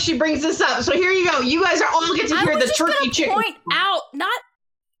Mer's drunk, she brings this up. So here you go. You guys are all get to hear the turkey chicken. I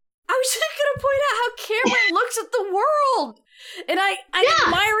was just going to point out how Cameron looks at the world. And I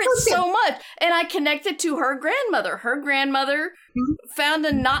admire it so much. And I connected to her grandmother. Her grandmother found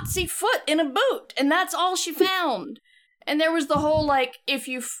a Nazi foot in a boot. And that's all she found. And there was the whole, like, if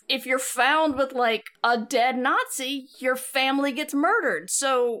you're found with, like, a dead Nazi, your family gets murdered.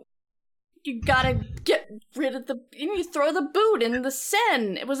 So you gotta get rid of and you throw the boot in the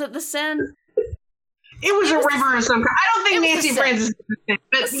Seine. Was it the Seine? It was a river or some kind. I don't think Nancy Francis is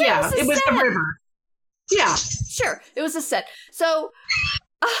the Seine, but it was the river. Yeah. Sure, it was a Seine. So...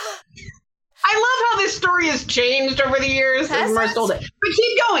 I love how this story has changed over the years as Mer told it.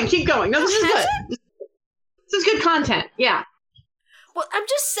 But keep going. No, this is good. This is good content, yeah. Well, I'm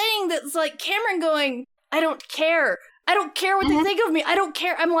just saying that it's like Cameron going, I don't care. I don't care what they think of me. I don't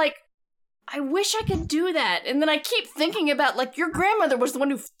care. I'm like, I wish I could do that. And then I keep thinking about, like, your grandmother was the one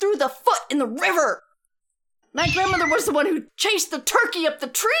who threw the foot in the river. My grandmother was the one who chased the turkey up the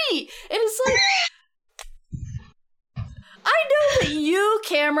tree. And it's like, I know that you,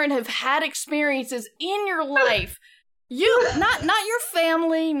 Cameron, have had experiences in your life. You, not your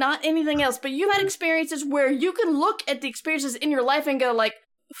family, not anything else, but you've had experiences where you can look at the experiences in your life and go like,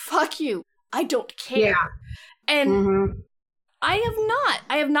 fuck you, I don't care. Yeah. And I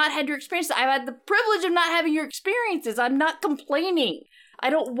have not had your experiences. I've had the privilege of not having your experiences. I'm not complaining. I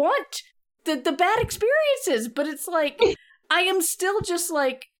don't want the bad experiences, but it's like, I am still just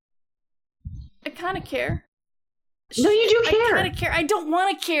like, I kind of care. No, you do care. I kind of care. I don't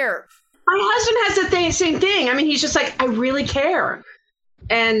want to care. My husband has the same thing. I mean, he's just like, I really care.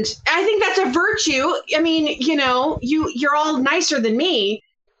 And I think that's a virtue. I mean, you know, you're all nicer than me.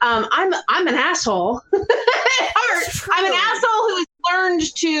 I'm an asshole. I'm an asshole who has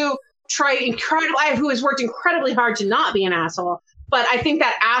learned to who has worked incredibly hard to not be an asshole. But I think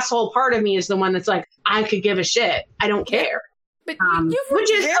that asshole part of me is the one that's like, I could give a shit. I don't care. But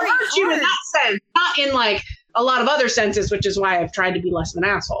which is a virtue in that sense, not in like a lot of other senses, which is why I've tried to be less of an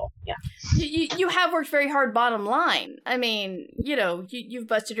asshole. Yeah. You have worked very hard, bottom line. I mean, you know, you've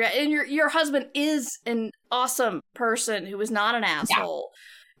busted and your husband is an awesome person who is not an asshole.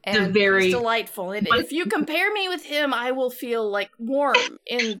 Yeah. And he's delightful. And if you compare me with him, I will feel like warm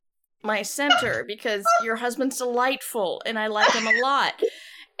in my center because your husband's delightful and I like him a lot.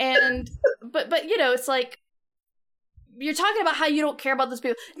 And but you know, it's like you're talking about how you don't care about those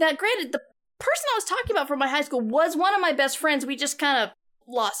people. Now, granted, the person I was talking about from my high school was one of my best friends. We just kind of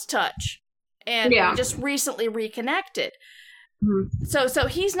lost touch and we just recently reconnected. Mm-hmm. So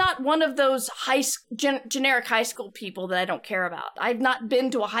he's not one of those generic high school people that I don't care about. I've not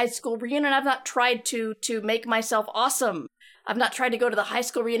been to a high school reunion. I've not tried to make myself awesome. I've not tried to go to the high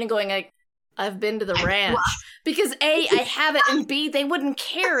school reunion going, I've been to the ranch. Because A, I haven't, and B, they wouldn't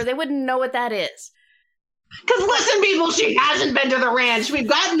care. They wouldn't know what that is. Because listen, people, she hasn't been to the ranch. We've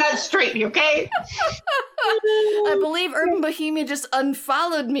gotten that straight, okay? I believe Urban Bohemia just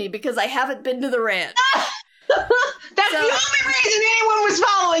unfollowed me because I haven't been to the ranch. That's the only reason anyone was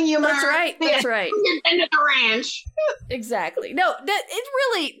following you, That's right. That's right. Into the ranch. Exactly. No, it's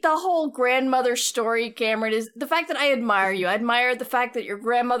really the whole grandmother story, Cameron, is the fact that I admire you. I admire the fact that your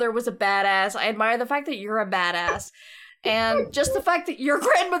grandmother was a badass. I admire the fact that you're a badass. And just the fact that your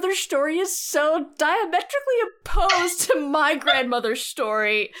grandmother's story is so diametrically opposed to my grandmother's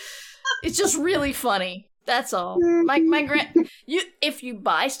story. It's just really funny. That's all. If you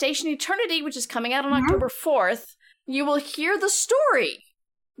buy Station Eternity, which is coming out on October 4th, you will hear the story,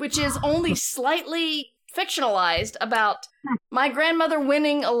 which is only slightly fictionalized about my grandmother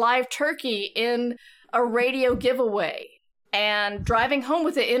winning a live turkey in a radio giveaway and driving home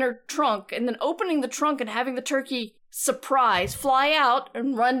with it in her trunk and then opening the trunk and having the turkey surprise fly out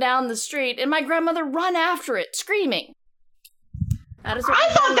and run down the street and my grandmother run after it screaming. I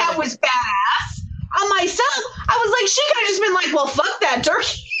thought that was badass. On myself, I was like, she could have just been like, well, fuck that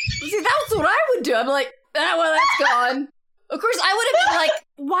turkey. See, that's what I would do. I'm like, well, that's gone. Of course, I would have been like,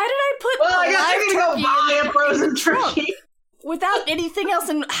 why did I put I guess I'm gonna go buy a frozen turkey without anything else?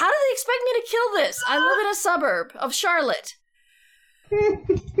 And how do they expect me to kill this? I live in a suburb of Charlotte.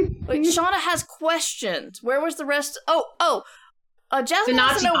 Wait, Shauna has questions. Where was the rest? Jasmine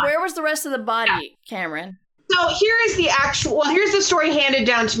wants to know where was the rest of the body, Cameron? So here is here's the story handed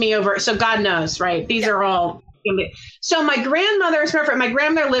down to me so God knows, right? These are all. So my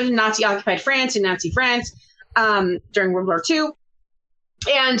grandmother lived in Nazi-occupied France, during World War II.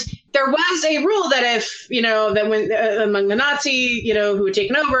 And there was a rule that if, that when among the Nazi, who had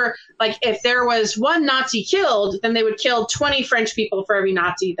taken over, like if there was one Nazi killed, then they would kill 20 French people for every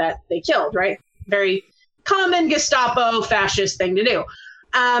Nazi that they killed, right? Very common Gestapo fascist thing to do.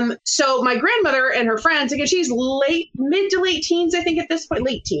 So my grandmother and her friends, again, she's mid to late teens, I think at this point,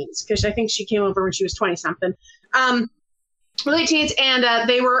 late teens, because I think she came over when she was 20 something, late teens. And,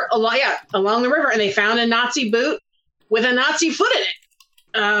 they were along the river and they found a Nazi boot with a Nazi foot in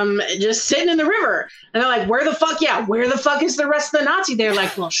it, just sitting in the river. And they're like, where the fuck is the rest of the Nazi? They're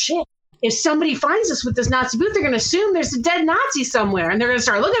like, well, shit, if somebody finds us with this Nazi boot, they're going to assume there's a dead Nazi somewhere. And they're going to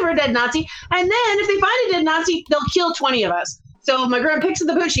start looking for a dead Nazi. And then if they find a dead Nazi, they'll kill 20 of us. So my grandma picks up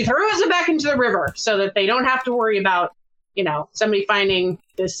the boot, she throws it back into the river so that they don't have to worry about, somebody finding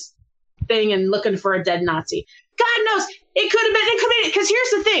this thing and looking for a dead Nazi. God knows, it could have been, because here's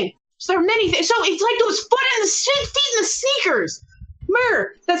the thing. So there are many things. So it's like those feet in the sneakers.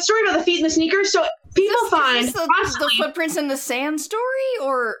 Remember that story about the feet in the sneakers? So people find the footprints in the sand story,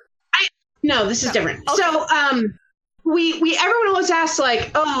 or? No, this is different. Okay. So, everyone always asks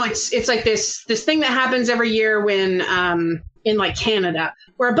like, oh, it's like this thing that happens every year when, in like Canada,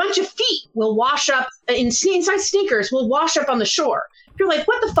 where a bunch of feet will wash up inside sneakers will wash up on the shore. You're like,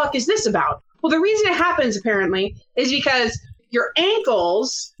 what the fuck is this about? Well, the reason it happens apparently is because your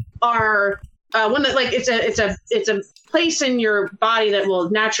ankles are one that like it's a place in your body that will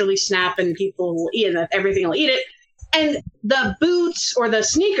naturally snap and people will eat it. Everything will eat it, and the boots or the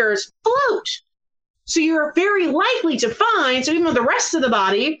sneakers float. So you're very likely to find. So even though the rest of the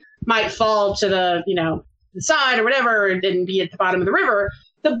body might fall to the the side or whatever and be at the bottom of the river,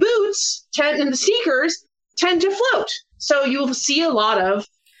 the boots and the sneakers tend to float. So you'll see a lot of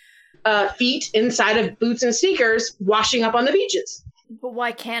feet inside of boots and sneakers washing up on the beaches. But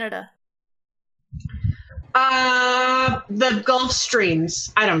why Canada? The Gulf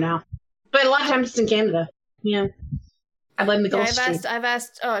streams. I don't know. But a lot of times it's in Canada. Yeah. I blame the Gulf Stream. I've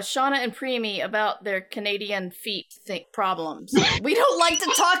asked Shauna and Preemie about their Canadian feet problems. We don't like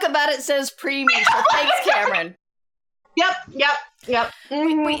to talk about it, says Preemie. So thanks, Cameron. Yep.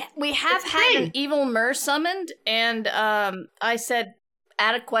 Mm-hmm. We have had an evil Mer summoned, and I said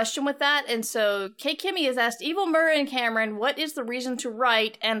add a question with that, and so Kay Kimmy has asked Evil Mer and Cameron, what is the reason to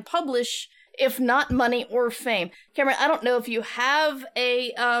write and publish if not money or fame? Cameron, I don't know if you have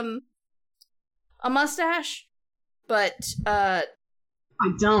a mustache, but I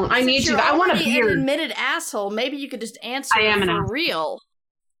don't. I need to. I want a beard. An admitted asshole. Maybe you could just answer for real.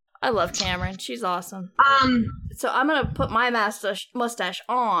 I love Cameron. She's awesome. So I'm gonna put my mustache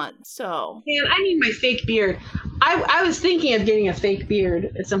on. So man, I need my fake beard. I was thinking of getting a fake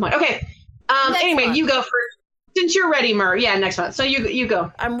beard at some point. Okay. Anyway, you go first. Since you're ready, Mer. Yeah, next month. So you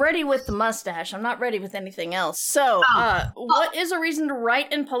go. I'm ready with the mustache. I'm not ready with anything else. So, what is a reason to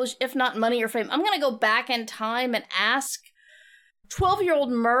write and publish if not money or fame? I'm gonna go back in time and ask 12-year-old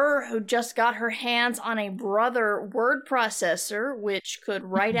Mer, who just got her hands on a Brother word processor, which could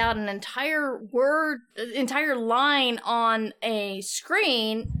write out an entire line on a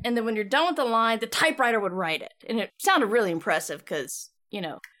screen, and then when you're done with the line, the typewriter would write it. And it sounded really impressive because, you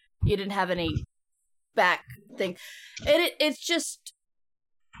didn't have any back thing. It's just...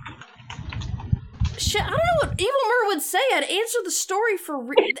 Shit, I don't know what Evil Mer would say. I'd answer the story for...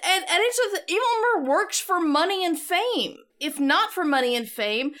 I'd answer the... Evil Mer works for money and fame. If not for money and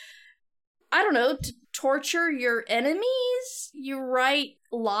fame, I don't know, to torture your enemies? You write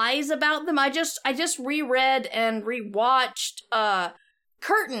lies about them? I just reread and rewatched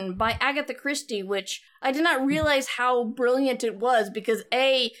Curtain by Agatha Christie, which I did not realize how brilliant it was because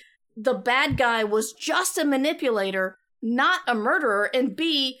A, the bad guy was just a manipulator, not a murderer, and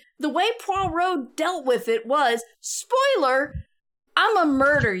B, the way Poirot dealt with it was, spoiler, I'ma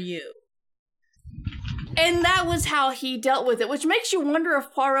murder you. And that was how he dealt with it, which makes you wonder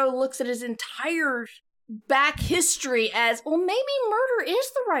if Poirot looks at his entire back history as, well, maybe murder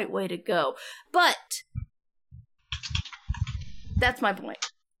is the right way to go. But that's my point.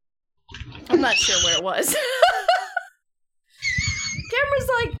 I'm not sure where it was. Cameron's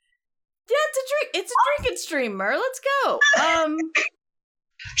like, yeah, it's a drinking stream, Mer. Let's go.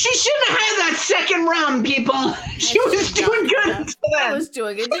 She shouldn't have had that second round, people. She was doing good. I was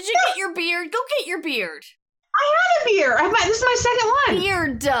doing it. Did you get your beard? Go get your beard. I had a beard. This is my second one.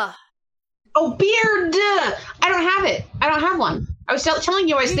 Beard. Oh, beard. I don't have it. I don't have one. I was telling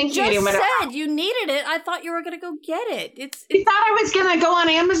you I was thinking of it. You just said you needed it. I thought you were going to go get it. You thought I was going to go on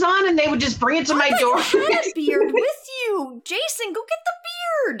Amazon and they would just bring it to my door? I had a beard with you. Jason, go get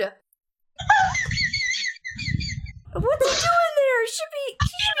the beard. What's he doing there? He should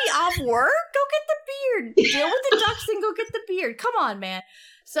be off work. Go get the beard. Deal with the ducks and go get the beard. Come on, man.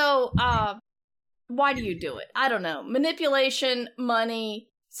 So, why do you do it? I don't know. Manipulation, money,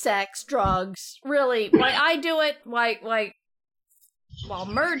 sex, drugs. Really, why I do it? Why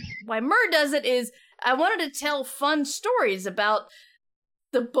Mer does it is I wanted to tell fun stories about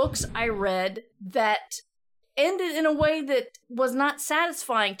the books I read that ended in a way that was not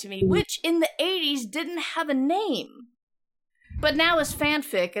satisfying to me, which in the 80s didn't have a name. But now is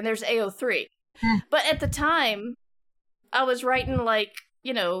fanfic, and there's AO3. But at the time, I was writing, Fred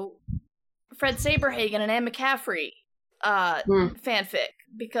Saberhagen and Anne McCaffrey fanfic,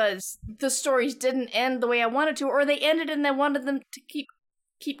 because the stories didn't end the way I wanted to, or they ended and I wanted them to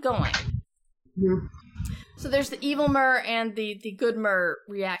keep going. So there's the evil Mer and the good Mer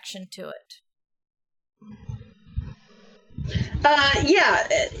reaction to it. Yeah.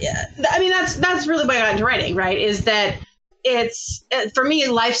 I mean, that's really why I got into writing, right? Is that it's, for me,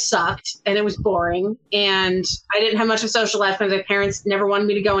 life sucked and it was boring and I didn't have much of a social life because my parents never wanted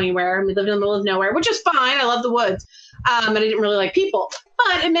me to go anywhere. And we lived in the middle of nowhere, which is fine. I love the woods. And I didn't really like people,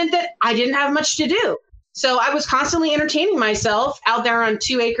 but it meant that I didn't have much to do. So I was constantly entertaining myself out there on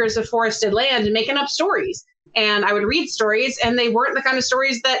 2 acres of forested land and making up stories. And I would read stories and they weren't the kind of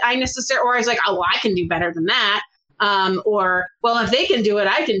stories that I necessarily, or I was like, oh, well, I can do better than that. Or, well, if they can do it,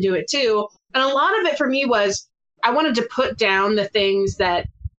 I can do it too. And a lot of it for me was I wanted to put down the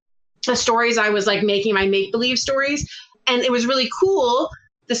stories I was like making my make-believe stories. And it was really cool,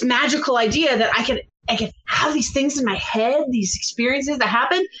 this magical idea that I could have these things in my head, these experiences that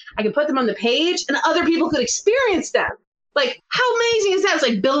happen. I could put them on the page and other people could experience them. Like, how amazing is that? It's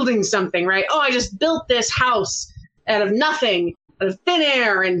like building something, right? Oh, I just built this house out of nothing, out of thin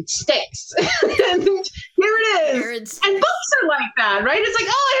air and sticks. And here it is. Nerds. And books are like that, right? It's like,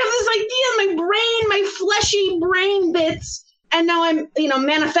 oh, I have this idea in my brain, my fleshy brain bits, And now I'm,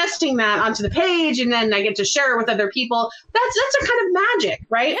 manifesting that onto the page, and then I get to share it with other people. That's a kind of magic,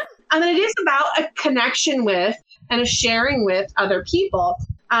 right? Yeah. And then it is about a connection with and a sharing with other people.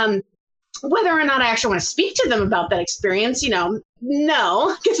 Whether or not I actually want to speak to them about that experience,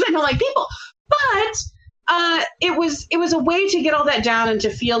 no, because I don't like people. But it was a way to get all that down and to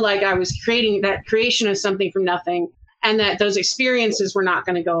feel like I was creating that creation of something from nothing, and that those experiences were not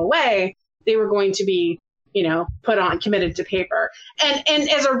going to go away. They were going to be, put on, committed to paper. And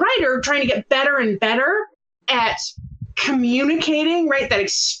as a writer, trying to get better and better at communicating, right, that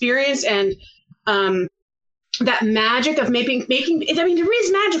experience and that magic of making it. I mean, it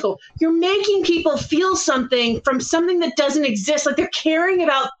is magical. You're making people feel something from something that doesn't exist. Like they're caring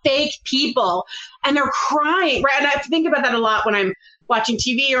about fake people and they're crying, right? And I think about that a lot when I'm watching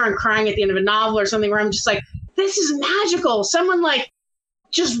TV or I'm crying at the end of a novel or something where I'm just like, this is magical. Someone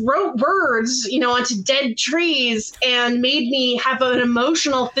just wrote words, onto dead trees and made me have an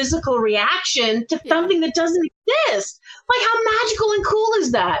emotional, physical reaction to something that doesn't exist. Like, how magical and cool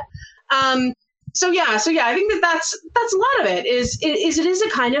is that? So yeah, I think that's a lot of it is it is a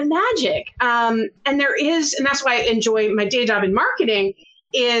kind of magic. And that's why I enjoy my day job in marketing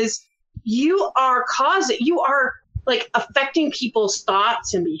is you are like affecting people's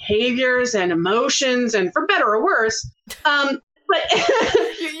thoughts and behaviors and emotions, and for better or worse. But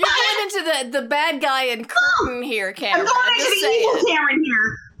you're going into the bad guy in Curtain here, Cameron. I'm going into the evil Karen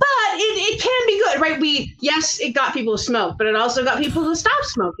here. But it can be good, right? It got people to smoke, but it also got people to stop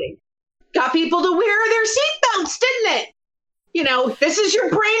smoking. Got people to wear their seatbelts, didn't it? This is your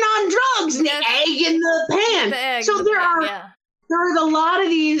brain on drugs and the egg in the pan. So there are a lot of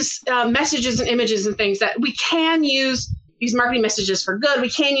these messages and images and things that we can use these marketing messages for good. We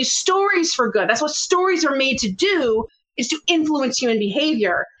can use stories for good. That's what stories are made to do, is to influence human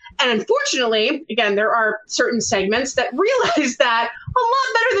behavior. And unfortunately, again, there are certain segments that realize that a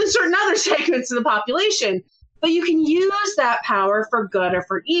lot better than certain other segments of the population. But you can use that power for good or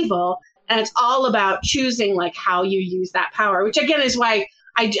for evil. And it's all about choosing how you use that power, which again is why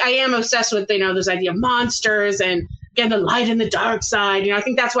I am obsessed with, this idea of monsters and again, the light and the dark side. I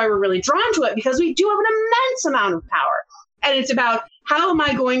think that's why we're really drawn to it, because we do have an immense amount of power. And it's about how am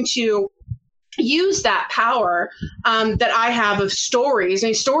I going to use that power that I have of stories.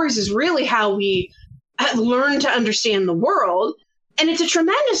 And stories is really how we learn to understand the world. And it's a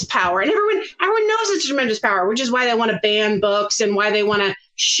tremendous power. And everyone knows it's a tremendous power, which is why they want to ban books and why they want to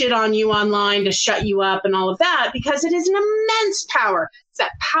shit on you online to shut you up and all of that, because it is an immense power. It's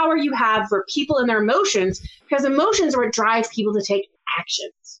that power you have for people and their emotions, because emotions are what drive people to take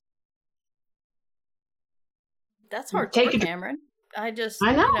actions. That's hard to take, Cameron. I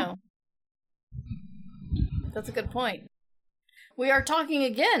know. That's a good point. We are talking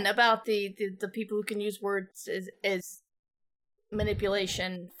again about the people who can use words as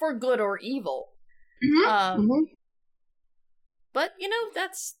manipulation for good or evil. But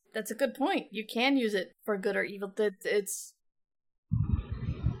that's a good point. You can use it for good or evil.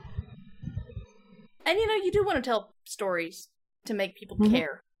 And you do want to tell stories to make people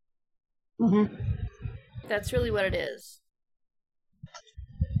care. That's really what it is.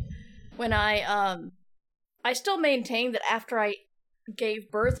 When I still maintain that after I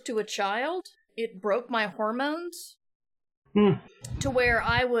gave birth to a child, it broke my hormones to where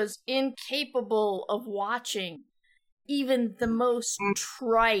I was incapable of watching even the most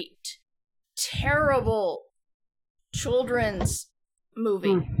trite, terrible children's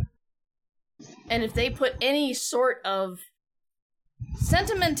movie. And if they put any sort of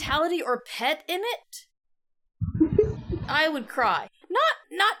sentimentality or pet in it, I would cry.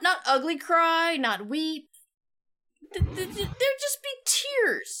 Not ugly cry, not weep. There'd just be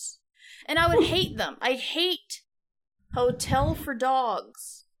tears. And I would hate them. I hate Hotel for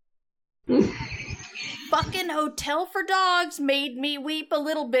Dogs. Fucking Hotel for Dogs made me weep a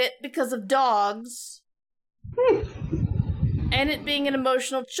little bit because of dogs. And it being an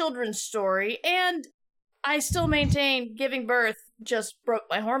emotional children's story. And I still maintain giving birth just broke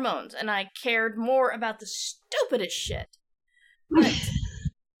my hormones. And I cared more about the stupidest shit. But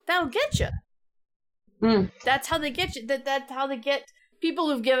that'll get you. That's how they get you. That's how they get people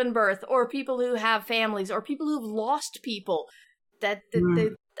who've given birth, or people who have families, or people who've lost people.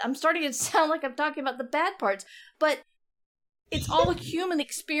 I'm starting to sound like I'm talking about the bad parts, but it's all a human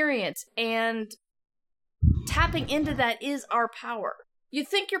experience, and tapping into that is our power. You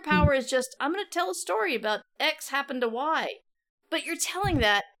think your power is just, I'm going to tell a story about X happened to Y, but you're telling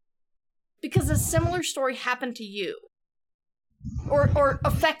that because a similar story happened to you. Or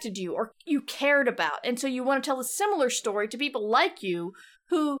affected you, or you cared about. And so you want to tell a similar story to people like you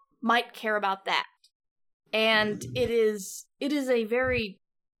who might care about that. and it is a very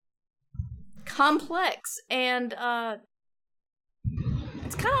complex and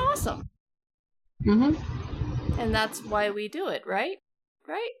it's kind of awesome. Mm-hmm. And that's why we do it, right?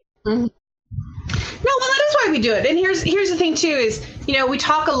 Mm-hmm. No, well, that is why we do it. And here's the thing too: is we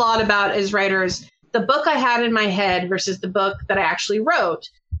talk a lot about as writers the book I had in my head versus the book that I actually wrote,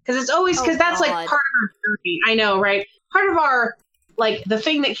 because it's always that's like part of our journey. I know, right? Part of our the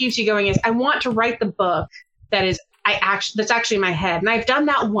thing that keeps you going is I want to write the book that's actually in my head, and I've done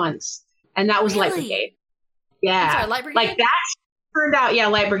that once, and that was Light Brigade. Yeah, I'm sorry, Light Brigade? That turned out. Yeah,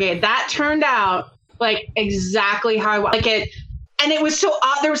 Light Brigade. That turned out exactly how I like it. And it was so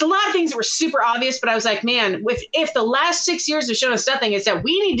there was a lot of things that were super obvious, but I was like, man, if the last 6 years have shown us nothing, it's that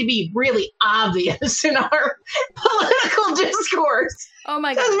we need to be really obvious in our political discourse. Oh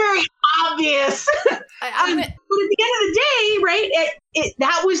my God. That's very obvious. But at the end of the day, right,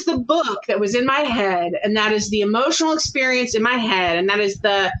 that was the book that was in my head, and that is the emotional experience in my head, and that is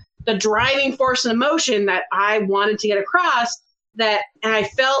the driving force and emotion that I wanted to get across, and I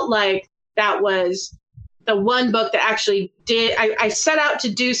felt like that was the one book that actually did. I set out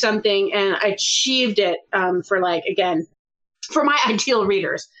to do something and I achieved it for my ideal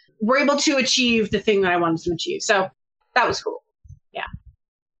readers. We're able to achieve the thing that I wanted to achieve. So that was cool. Yeah.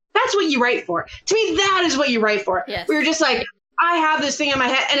 That's what you write for. To me, that is what you write for. Yes. We were just like, I have this thing in my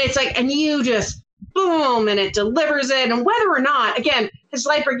head, and it's and you just boom, and it delivers it. And whether or not, again, has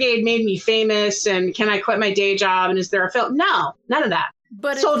Light Brigade made me famous, and can I quit my day job, and is there a film? No, none of that.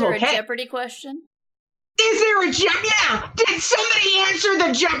 But so is there a Jeopardy question? Is there a Jeopardy? Yeah. Did somebody answer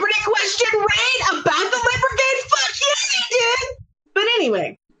the Jeopardy question right about the Light Brigade? Fuck yes, they did. But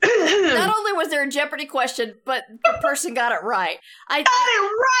anyway. Not only was there a Jeopardy question, but the person got it right. Got it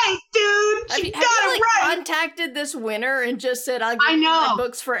right, dude. She got it right. Contacted this winner and just said, "I'll give you my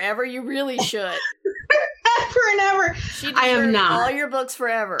books forever." You really should. Ever and ever. I have not. All your books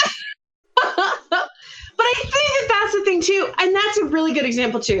forever. But I think that's the thing too, and that's a really good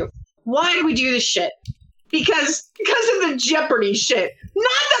example too. Why do we do this shit? Because of the Jeopardy shit. Not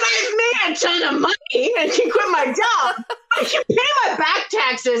that I've made a ton of money and can quit my job. I can pay my back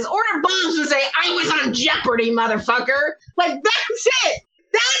taxes, order bombs, and say, I was on Jeopardy, motherfucker. That's it.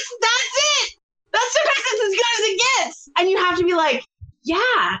 That's it. That's as good as it gets. And you have to be like,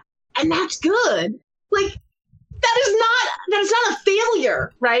 yeah, and that's good. That is not a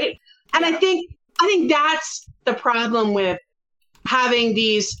failure, right? And I think that's the problem with having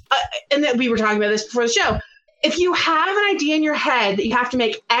these, and that we were talking about this before the show. If you have an idea in your head that you have to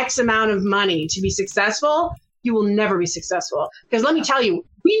make X amount of money to be successful, you will never be successful. Because let me tell you,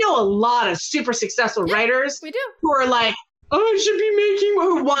 we know a lot of super successful writers we do. Who are like, I should be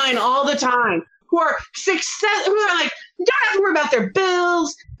making wine all the time. Who are don't have to worry about their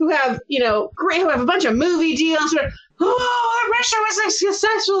bills, who have a bunch of movie deals. I wish I was as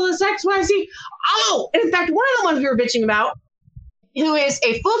successful as XYZ. Oh, and in fact, one of the ones we were bitching about, who is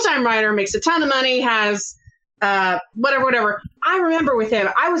a full-time writer, makes a ton of money, has whatever. I remember with him,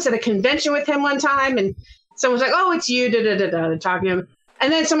 I was at a convention with him one time, and someone's like, oh, it's you, talking to him.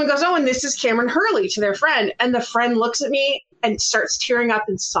 And then someone goes, oh, and this is Cameron Hurley, to their friend. And the friend looks at me and starts tearing up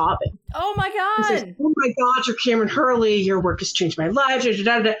and sobbing. Oh, my God. He says, oh, my God, you're Cameron Hurley. Your work has changed my life.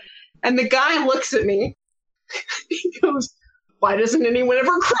 And the guy looks at me. He goes, why doesn't anyone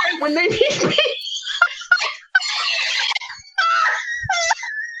ever cry when they meet me?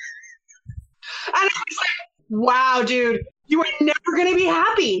 And I was like, wow, dude, you are never going to be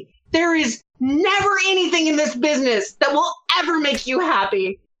happy. There is never anything in this business that will ever make you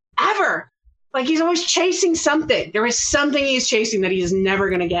happy. Ever. He's always chasing something. There is something he's chasing that he's never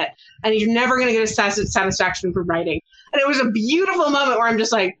going to get. And he's never going to get a satisfaction from writing. And it was a beautiful moment where I'm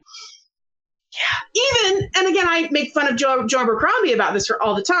just like, yeah. And again, I make fun of Joe Abercrombie about this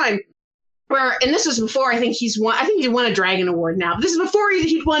all the time. And this was before, I think he won a Dragon Award now. But this is before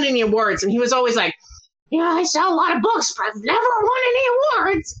he'd won any awards. And he was always like, I sell a lot of books, but I've never won any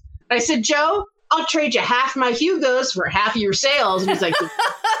awards. I said, Joe, I'll trade you half my Hugos for half of your sales. And he's like, but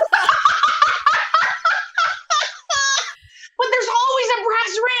there's always a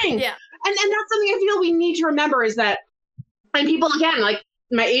brass ring. Yeah. And that's something I feel we need to remember is that, and people, again,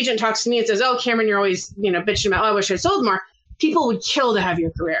 my agent talks to me and says, oh, Cameron, you're always, bitching about, I wish I sold more. People would kill to have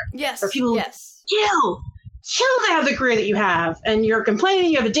your career. Yes. Or people would kill to have the career that you have. And you're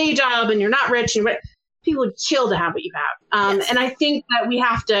complaining you have a day job and you're not rich. People would kill to have what you have. Yes. And I think that we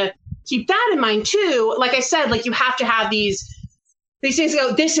have to keep that in mind too. Like I said, you have to have these things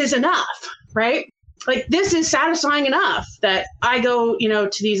go, this is enough, right? This is satisfying enough that I go,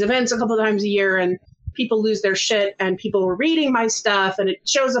 to these events a couple of times a year and people lose their shit and people were reading my stuff and it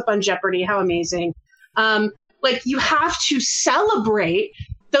shows up on Jeopardy. How amazing. Like, you have to celebrate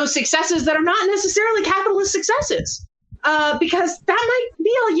those successes that are not necessarily capitalist successes, because that might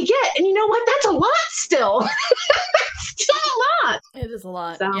be all you get. And you know what? That's a lot still. Still a lot. It is a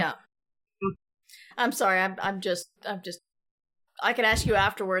lot. So. Yeah. I'm sorry. I'm just. I could ask you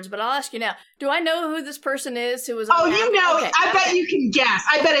afterwards, but I'll ask you now. Do I know who this person is who was? Oh, you know. Okay. I bet you can guess.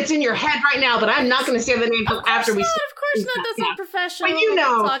 I bet it's in your head right now, but I'm not going to say the name until after we. Of course not. That's not professional. But you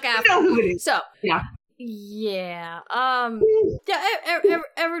know. Talk after. You know who it is. So. Yeah. Yeah.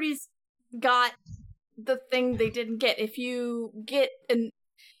 Everybody's got the thing they didn't get. If you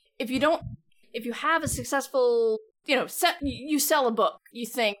have a successful, you sell a book, you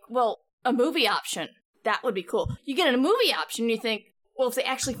think, well, a movie option, that would be cool. You get a movie option, you think, well, if they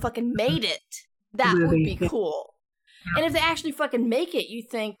actually fucking made it, that would be cool. And if they actually fucking make it, you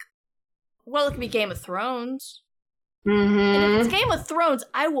think, well, it could be Game of Thrones. Mm-hmm. And if it's Game of Thrones,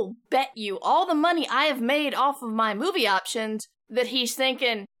 I will bet you all the money I have made off of my movie options that he's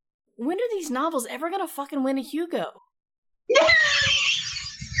thinking, when are these novels ever gonna fucking win a Hugo?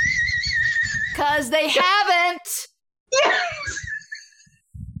 'Cause they haven't!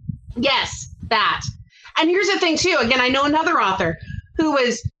 Yes, that. And here's the thing, too. Again, I know another author who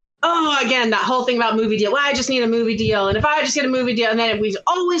was, that whole thing about movie deal. Well, I just need a movie deal. And if I just get a movie deal, and then it was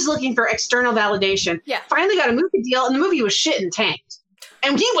always looking for external validation. Yeah. Finally got a movie deal, and the movie was shit and tanked.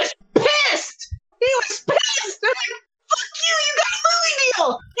 And he was pissed! He was pissed! They're like, fuck you got a movie deal!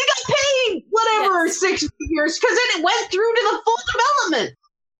 You got paid, whatever, 6 years, because then it went through to the full development.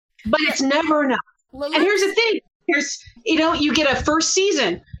 But it's never enough. And here's the thing. You get a first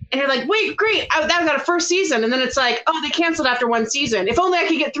season. And you're like, wait, great, I've got a first season. And then it's like, oh, they canceled after 1 season. If only I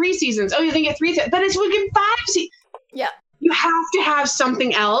could get 3 seasons. Oh, you can get 3 seasons. But we get 5 seasons. Yeah. You have to have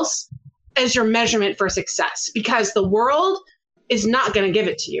something else as your measurement for success, because the world is not going to give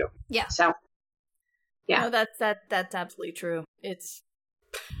it to you. Yeah. So, yeah. No, that's absolutely true. It's...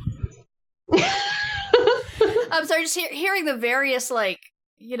 I'm sorry, just hearing the various,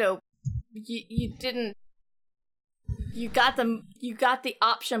 you didn't... You got the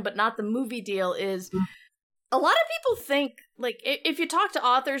option, but not the movie deal. Is a lot of people think, if you talk to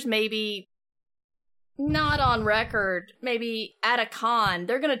authors, maybe not on record, maybe at a con,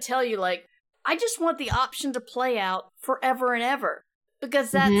 they're gonna tell you I just want the option to play out forever and ever,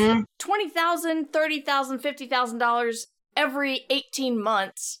 because that's $20,000, $30,000, $50,000 every 18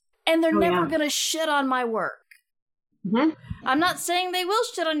 months, and they're never gonna shit on my work. Mm-hmm. I'm not saying they will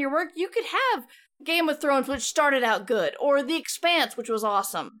shit on your work. You could have Game of Thrones, which started out good, or The Expanse, which was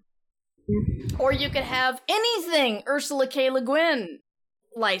awesome. Or you could have anything Ursula K. Le Guin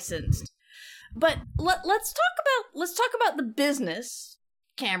licensed. But let's talk about the business,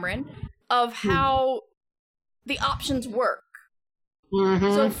 Cameron, of how the options work.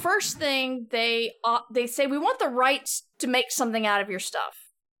 Mm-hmm. So first thing, they say, we want the rights to make something out of your stuff.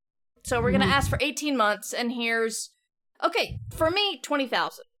 So we're going to ask for 18 months, and here's, okay, for me,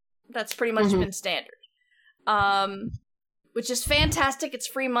 $20,000. That's pretty much been standard. Which is fantastic. It's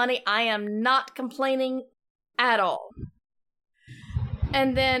free money. I am not complaining at all.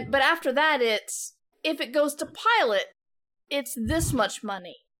 And then, but after that, it's, if it goes to pilot, it's this much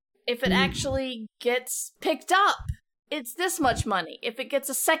money. If it actually gets picked up, it's this much money. If it gets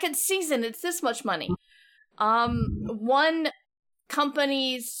a second season, it's this much money. One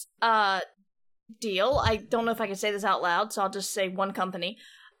company's deal, I don't know if I can say this out loud, so I'll just say one company,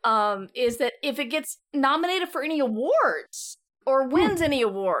 is that if it gets nominated for any awards or wins any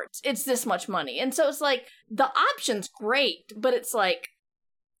awards, it's this much money. And so it's the option's great, but it's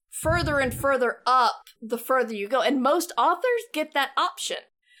further and further up the further you go. And most authors get that option.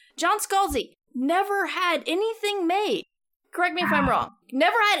 John Scalzi never had anything made. Correct me if I'm wrong.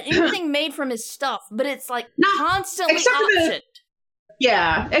 Never had anything made from his stuff, but it's constantly optioned.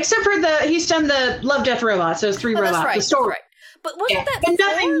 Except for he's done the Love, Death, Robots, those 3 robots, right, the story. Right. But wasn't that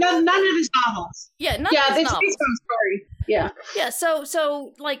before? None of his novels. Yeah, none of his novels. It's based on story. Yeah. Yeah, so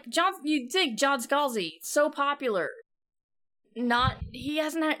John, you think John Scalzi, so popular. He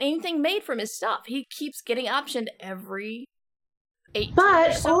hasn't had anything made from his stuff. He keeps getting optioned every 8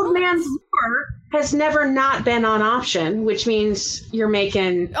 But Old Man's War has never not been on option, which means you're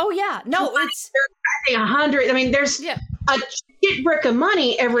making... Oh, yeah. No, it's... 100. I mean, there's a shit brick of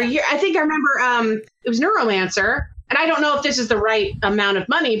money every year. I think I remember it was Neuromancer, and I don't know if this is the right amount of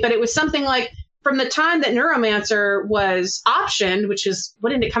money, but it was something from the time that Neuromancer was optioned, which is, what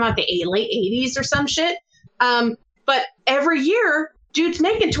did it come out, the late 80s or some shit? But every year, dude's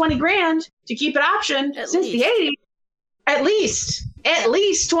making 20 grand to keep it optioned since the 80s. At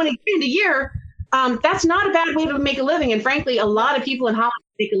least 20 grand a year. That's not a bad way to make a living. And frankly, a lot of people in Hollywood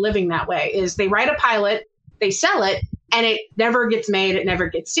make a living that way. Is they write a pilot, they sell it, and it never gets made, it never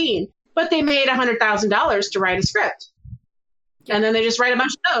gets seen. But they made $100,000 to write a script. And then they just write a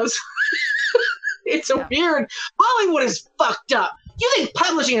bunch of those. It's a weird. Hollywood is fucked up. You think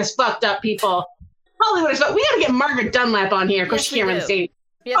publishing is fucked up, people? Hollywood is fucked. We got to get Margaret Dunlap on here because she can't really say.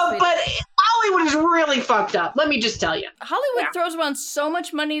 Yes, but Hollywood is really fucked up. Let me just tell you. Hollywood throws around so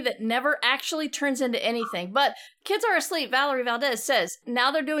much money that never actually turns into anything. But Kids Are Asleep, Valerie Valdez says,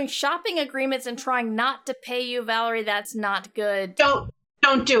 now they're doing shopping agreements and trying not to pay you, Valerie. That's not good. Don't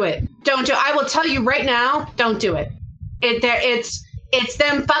do it. Don't do it. I will tell you right now, don't do it. It's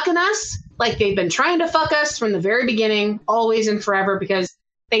them fucking us like they've been trying to fuck us from the very beginning, always and forever, because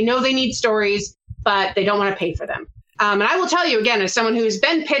they know they need stories, but they don't want to pay for them. And I will tell you again, as someone who has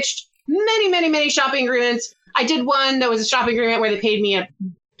been pitched many, many, many shopping agreements, I did one that was a shopping agreement where they paid me a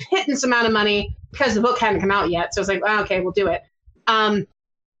pittance amount of money because the book hadn't come out yet. So I was like, well, okay, we'll do it. And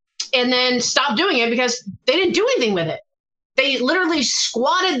then stopped doing it because they didn't do anything with it. They literally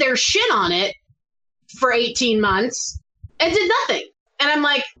squatted their shit on it for 18 months and did nothing. And I'm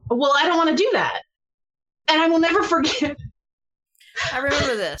like, well, I don't want to do that. And I will never forget. I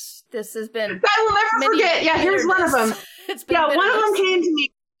remember this. This has been. I will never forget. Yeah, here's one of them. One of them came to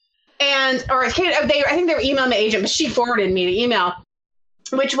me, I think they were emailing my agent, but she forwarded me the email,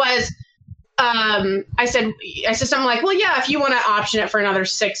 which was, I said something like, well, yeah, if you want to option it for another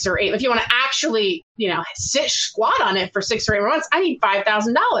 6 or 8, if you want to actually, squat on it for 6 or 8 months, I need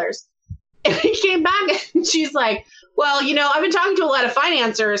 $5,000. And he came back and she's like, well, I've been talking to a lot of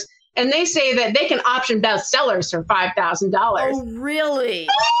financiers, and they say that they can option bestsellers for $5,000. Oh, really?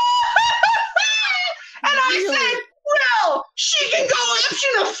 And I said, well, she can go option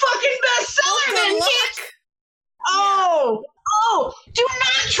a fucking bestseller then, kid. Oh, do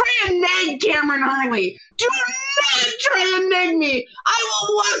not try and nag Cameron Harley. Do not try and nag me. I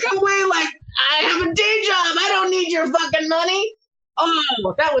will walk away like I have a day job. I don't need your fucking money.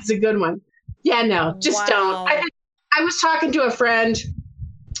 Oh, that was a good one. Yeah, no, just don't. I was talking to a friend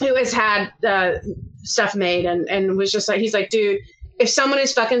who has had stuff made and was just like, he's like, dude, if someone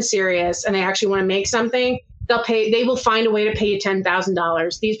is fucking serious and they actually want to make something, they will find a way to pay you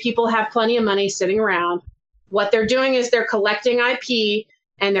 $10,000. These people have plenty of money sitting around. What they're doing is they're collecting IP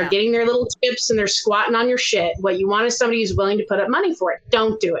and they're getting their little tips and they're squatting on your shit. What you want is somebody who's willing to put up money for it.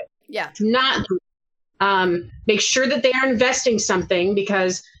 Don't do it. Yeah. Do not do it. Make sure that they are investing something,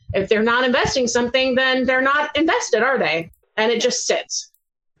 because if they're not investing something, then they're not invested, are they? And it just sits.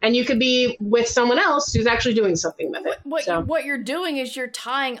 And you could be with someone else who's actually doing something with it. What you're doing is you're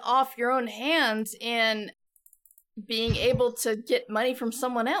tying off your own hands in being able to get money from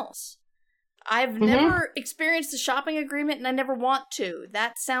someone else. I've never experienced a shopping agreement, and I never want to.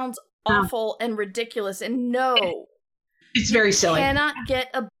 That sounds awful and ridiculous. And no, it's very silly. You cannot get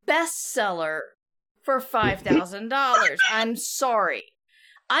a bestseller for $5,000. I'm sorry.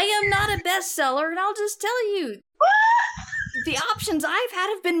 I am not a bestseller, and I'll just tell you, the options I've had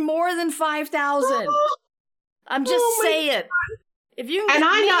have been more than 5,000. I'm just saying. If you can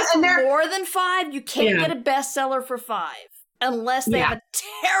get more than 5, you can't get a bestseller for 5. Unless they have a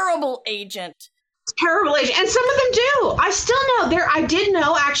terrible agent. Terrible agent. And some of them do. I still know. I did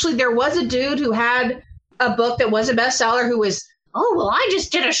know, actually, there was a dude who had a book that was a bestseller who was, oh, well, I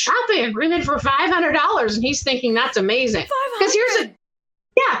just did a shopping agreement for $500. And he's thinking that's amazing. Because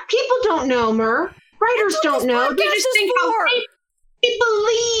people don't know, Mer. Writers don't know. They just think they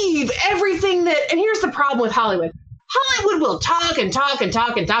believe everything that, and here's the problem with Hollywood. Hollywood will talk and talk and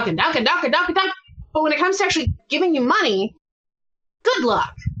talk and talk and talk and talk and talk and talk. But when it comes to actually giving you money, good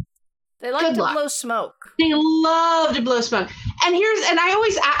luck. They like to blow smoke. They love to blow smoke. And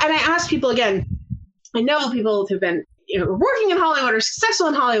I ask people again, I know people who've been, working in Hollywood or successful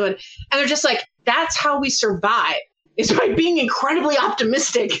in Hollywood, and they're just like, that's how we survive, is by being incredibly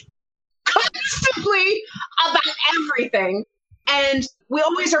optimistic constantly about everything. And we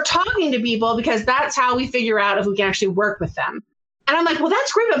always are talking to people because that's how we figure out if we can actually work with them. And I'm like, well,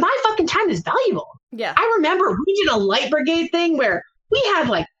 that's great, but my fucking time is valuable. Yeah. I remember we did a light brigade thing where we had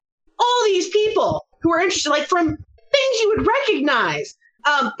like all these people who were interested, like from things you would recognize,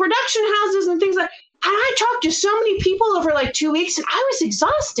 production houses and things like. And I talked to so many people over like 2 weeks, and I was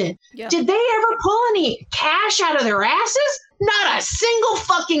exhausted. Yeah. Did they ever pull any cash out of their asses? Not a single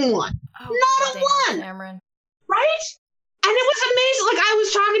fucking one. Oh, not a one. Cameron. Right? And it was amazing. Like, I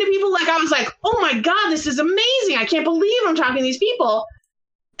was talking to people, like, I was like, oh my God, this is amazing. I can't believe I'm talking to these people.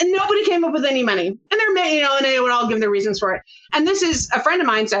 And nobody came up with any money. And they're, and they would all give their reasons for it. And this is, a friend of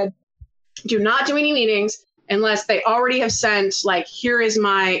mine said, do not do any meetings unless they already have sent, like, here is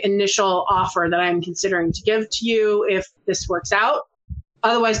my initial offer that I'm considering to give to you if this works out.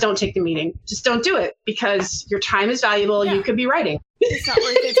 Otherwise, don't take the meeting. Just don't do it, because your time is valuable. Yeah. You could be writing. It's not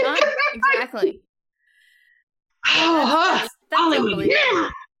worth your time. Exactly. Oh, that's Hollywood. Yeah.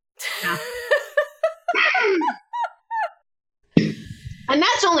 And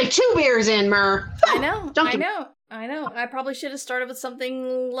that's only 2 beers in, Mer. I know. I know. I probably should have started with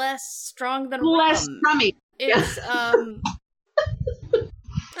something less strong than less rummy. It's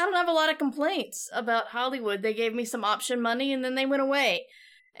I don't have a lot of complaints about Hollywood. They gave me some option money and then they went away.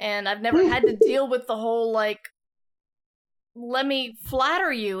 And I've never had to deal with the whole, like, let me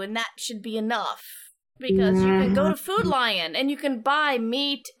flatter you and that should be enough. Because you can go to Food Lion and you can buy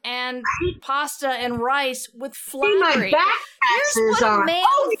meat and pasta and rice with flattery. Here's what a man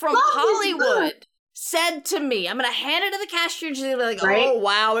from Hollywood said to me. I'm going to hand it to the cashier and she's going to be like, oh,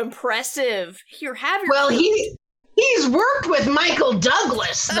 wow, impressive. Here, have your food. He's worked with Michael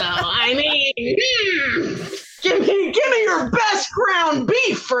Douglas, though. I mean, give me your best ground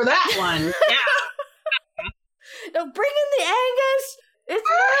beef for that one. Yeah. No, bring in the Angus. It's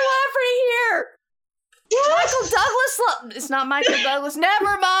Mary Lafferty here. Yes. Michael Douglas. It's not Michael Douglas.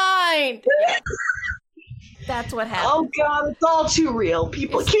 Never mind. Yeah. That's what happened. Oh God, it's all too real.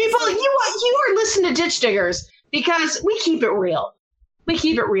 People, you are listening to Ditch Diggers because we keep it real. We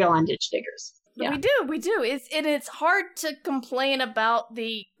keep it real on Ditch Diggers. Yeah. We do. It's hard to complain about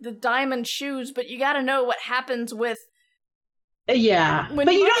the diamond shoes, but you got to know what happens with. Yeah, when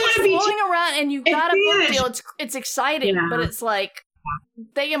but you don't want to be rolling around and you got a book deal. It's exciting, but it's like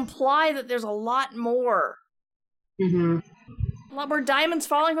they imply that there's a lot more. Mm-hmm. A lot more diamonds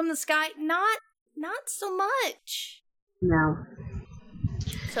falling from the sky. Not so much. No.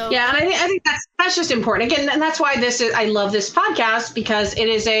 So yeah, and I think that's just important. Again, and that's why I love this podcast, because it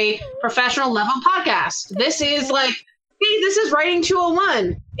is a professional level podcast. This is like, hey, this is Writing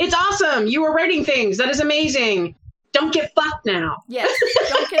 201. It's awesome. You are writing things. That is amazing. Don't get fucked now. Yes.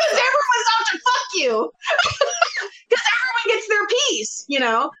 Don't get fucked. Everyone's out to fuck you. Because everyone gets their piece, you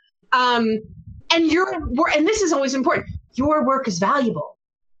know? And this is always important. Your work is valuable.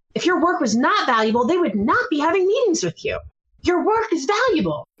 If your work was not valuable, they would not be having meetings with you. Your work is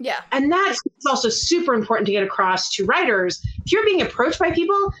valuable. Yeah. And that's also super important to get across to writers. If you're being approached by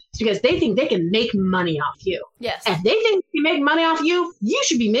people, it's because they think they can make money off you. Yes. If they think they can make money off you, you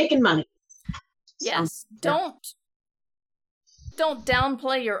should be making money. Yes. So, don't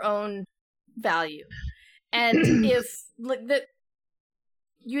downplay your own value. And if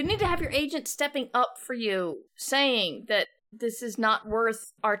you need to have your agent stepping up for you, saying that this is not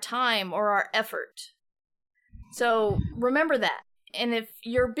worth our time or our effort. So remember that. And if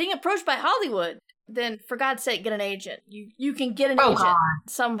you're being approached by Hollywood, then for God's sake, get an agent. You can get an agent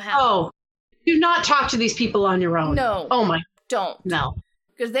somehow. Oh, do not talk to these people on your own. No. Oh my. Don't. No.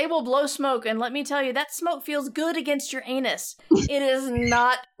 Because they will blow smoke, and let me tell you, that smoke feels good against your anus. It is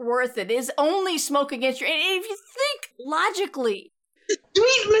not worth it. It is only smoke against your anus. If you think logically.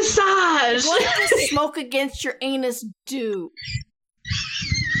 Sweet massage! What does smoke against your anus do?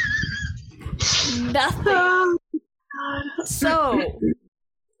 Nothing. Oh, God. So,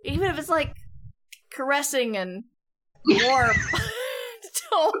 even if it's like caressing and warm,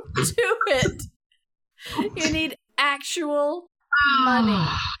 don't do it. You need actual money.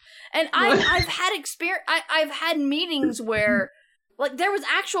 And I've had experience. I've had meetings where, like, there was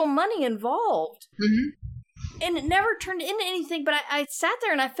actual money involved. Mm-hmm. And it never turned into anything, but I sat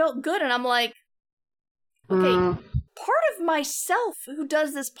there and I felt good, and I'm like, okay, part of myself who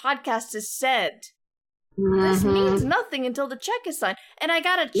does this podcast has said, this means nothing until the check is signed. And I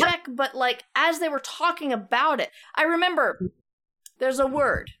got a check, but, like, as they were talking about it, I remember there's a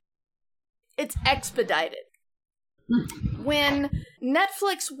word. It's expedited. When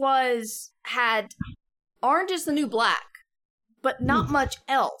Netflix had Orange is the New Black, but not much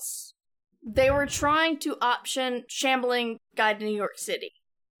else, they were trying to option Shambling Guide to New York City.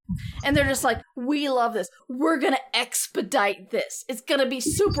 And they're just like, we love this. We're going to expedite this. It's going to be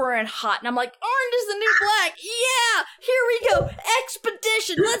super and hot. And I'm like, Orange is the New Black. Yeah, here we go.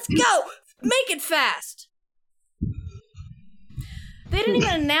 Expedition. Let's go. Make it fast. They didn't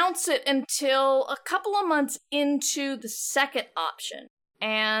even announce it until a couple of months into the second option.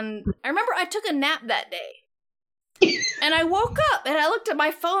 And I remember I took a nap that day. And I woke up and I looked at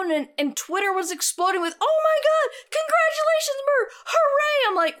my phone and Twitter was exploding with, oh my God, congratulations, Mer, hooray.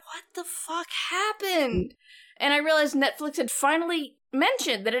 I'm like, what the fuck happened? And I realized Netflix had finally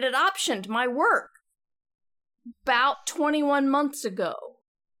mentioned that it had optioned my work about 21 months ago.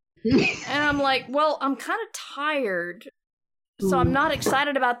 And I'm like, well, I'm kind of tired. So I'm not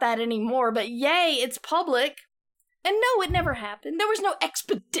excited about that anymore, but yay, it's public. And no, it never happened. There was no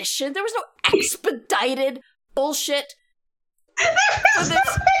expedition. There was no expedited bullshit for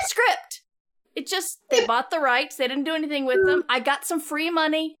this script. It just, they bought the rights. They didn't do anything with them. I got some free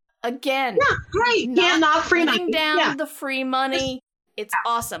money. Again. Yeah, great. Not free money. Down the free money. It's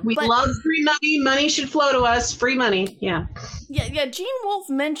awesome. We love free money. Money should flow to us. Free money. Yeah. Yeah. Gene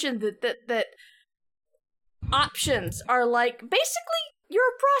Wolfe mentioned that options are like, basically, you're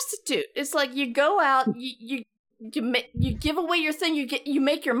a prostitute. It's like you go out, you give away your thing, you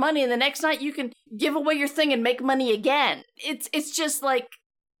make your money, and the next night you can give away your thing and make money again. It's just like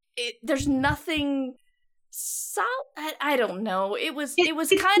there's nothing. I don't know. It was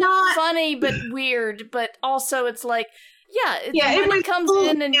kind of funny but weird, but also it's like money comes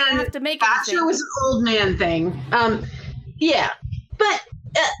in and you have to make it. Bachelor was an old man thing. But.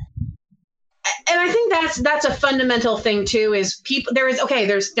 And I think that's a fundamental thing too. Is people there's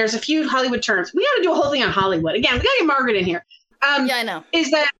a few Hollywood terms. We got to do a whole thing on Hollywood again. We got to get Margaret in here. I know. Is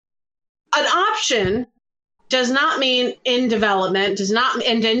that an option does not mean in development,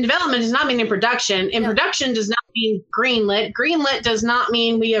 and in development does not mean in production. In production does not mean greenlit. Greenlit does not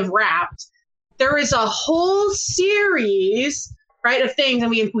mean we have wrapped. There is a whole series, right, of things,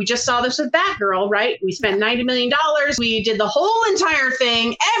 and we just saw this with Batgirl, right? We spent $90 million. We did the whole entire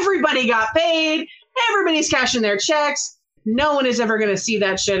thing. Everybody got paid. Everybody's cashing their checks. No one is ever going to see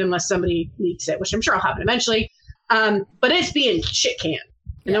that shit unless somebody leaks it, which I'm sure will happen eventually. But it's being shit canned,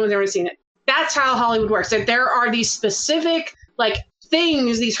 and no one's ever seen it. That's how Hollywood works. That there are these specific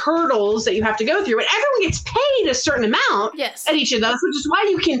things, these hurdles that you have to go through, and everyone gets paid a certain amount at each of those, which is why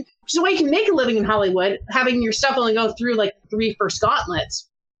you can make a living in Hollywood, having your stuff only go through 3 first gauntlets.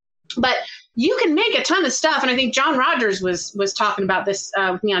 But you can make a ton of stuff, and I think John Rogers was talking about this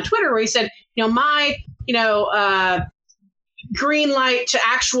with me on Twitter, where he said, my green light to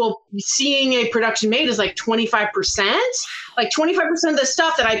actual seeing a production made is 25%. 25% of the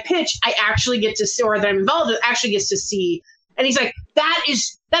stuff that I pitch, I actually get to see, or that I'm involved with, actually gets to see. And he's like, that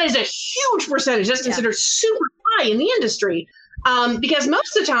is a huge percentage. That's considered super high in the industry. Because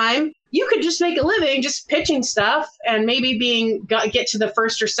most of the time you could just make a living just pitching stuff and maybe get to the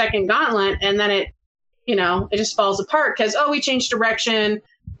first or second gauntlet, and then it just falls apart because, we changed direction,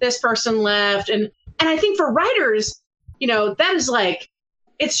 this person left. And I think for writers, that is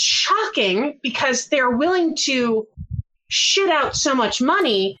it's shocking because they're willing to shit out so much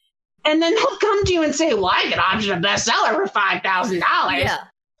money, and then they'll come to you and say, well, I can option a bestseller for $5,000. Yeah.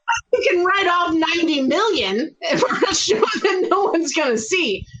 You can write off $90 million for a show that no one's going to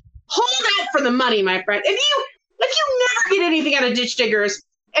see. Hold that for the money, my friend. If you never get anything out of Ditch Diggers,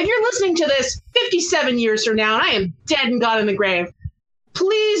 if you're listening to this 57 years from now and I am dead and gone in the grave,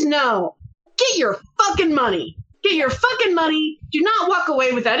 please know, get your fucking money. Get your fucking money. Do not walk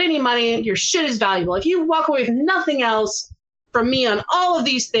away without any money. Your shit is valuable. If you walk away with nothing else from me on all of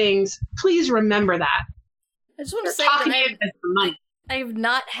these things, please remember that. I just want to say that I have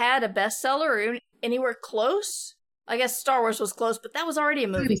not had a bestseller or anywhere close. I guess Star Wars was close, but that was already a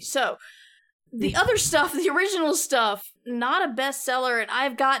movie. So the other stuff, the original stuff, not a bestseller, and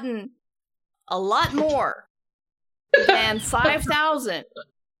I've gotten a lot more than 5,000.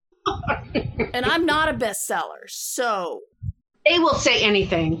 And I'm not a bestseller, so they will say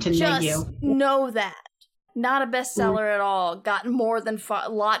anything to neg you. Just know that. Not a bestseller at all. Gotten a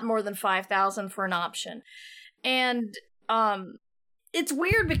lot more than 5,000 for an option. And it's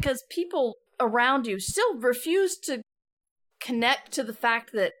weird because people around you still refuse to connect to the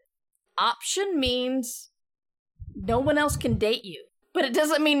fact that option means no one else can date you. But it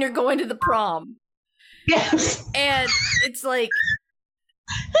doesn't mean you're going to the prom. Yes. And it's like,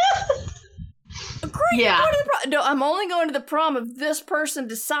 great, yeah. Going to the prom. No, I'm only going to the prom if this person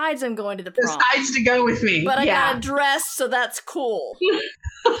decides I'm going to the prom. Decides to go with me. But I got a dress, so that's cool.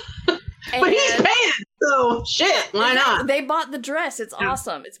 But he's paying, so shit, why not? They bought the dress. It's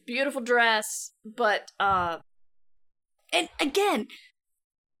awesome. It's a beautiful dress. But, and again,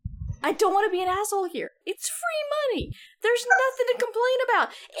 I don't want to be an asshole here. It's free money. There's nothing to complain about.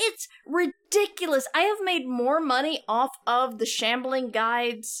 It's ridiculous. I have made more money off of the Shambling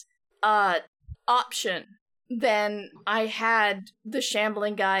Guides option than I had the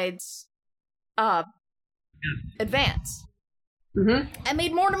Shambling Guides advance. Mm-hmm. I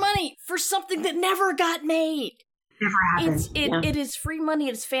made more money for something that never got made. Never happened. It is free money.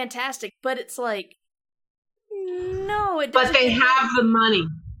 It's fantastic, but it's like, no, it doesn't. But they have the money.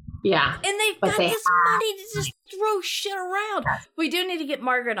 Yeah. And they've got this money to just throw shit around. We do need to get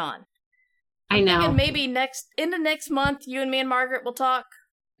Margaret on. I know. And maybe next month, you and me and Margaret will talk.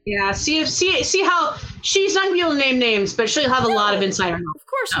 Yeah, see how she's not gonna be able to name names, but she'll have a lot of insider knowledge. Of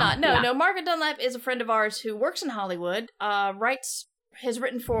course not. No. Margaret Dunlap is a friend of ours who works in Hollywood. Has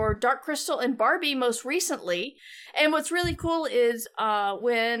written for Dark Crystal and Barbie most recently. And what's really cool is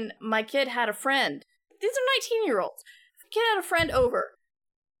when my kid had a friend. These are 19-year-olds. Kid had a friend over,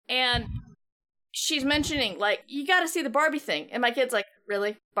 and she's mentioning, like, you gotta see the Barbie thing. And my kid's like,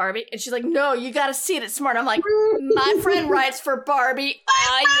 really? Barbie? And she's like, no, you gotta see it. It's smart. I'm like, my friend writes for Barbie.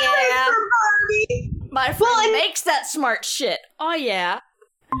 Oh, yeah. For Barbie. My friend makes that smart shit. Oh, yeah.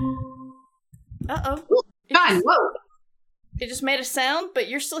 Uh-oh. Done. Whoa. It just made a sound, but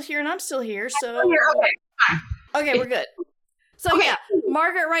you're still here and I'm still here, so... Okay, fine. Okay, we're good. So, yeah,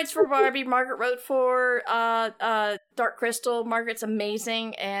 Margaret writes for Barbie. Margaret wrote for Dark Crystal. Margaret's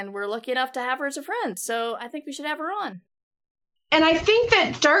amazing, and we're lucky enough to have her as a friend, so I think we should have her on. And I think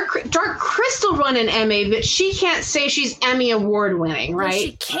that Dark Crystal won an Emmy, but she can't say she's Emmy award winning, right? Well,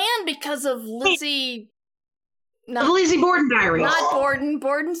 she can because of Lizzie. Lizzie Borden Diaries. Not Borden.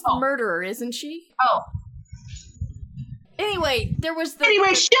 Borden's the murderer, isn't she? Oh. Anyway, there was the.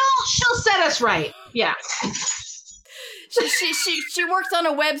 Anyway, she'll set us right. Yeah. She worked on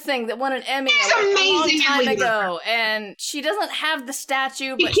a web thing that won an Emmy a long time ago, and she doesn't have the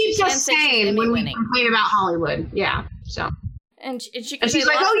statue, but she keeps can us say she's sane when we winning. complain about Hollywood. Yeah. So. And she can and say she's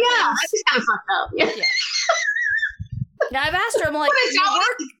like, oh yeah, that's kind of fucked up. Yeah. Now I've asked her, I'm like,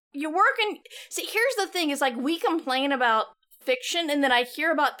 you work and see. Here's the thing: is like we complain about fiction, and then I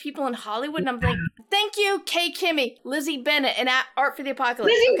hear about people in Hollywood, and I'm like, thank you, Kay Kimmy, Lizzie Bennett, and Art for the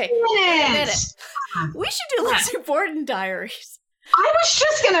Apocalypse. Lizzie Bennett. We should do Lizzie Borden Diaries. I was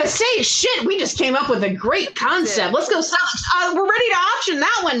just gonna say, shit, we just came up with a great concept. Let's go sell it. We're ready to auction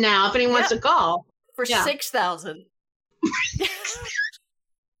that one now. If anyone wants to call for $6,000.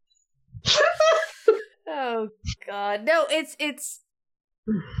 Oh God, no! It's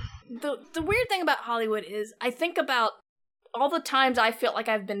the weird thing about Hollywood is I think about all the times I feel like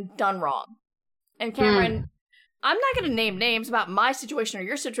I've been done wrong. And Cameron, I'm not going to name names about my situation or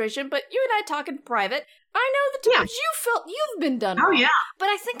your situation, but you and I talk in private. I know the times you felt you've been done wrong. Oh yeah, but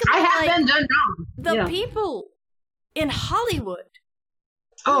I think about I have been done wrong. The people in Hollywood.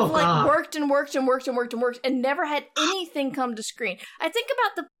 Oh, who, like, worked and never had anything come to screen. I think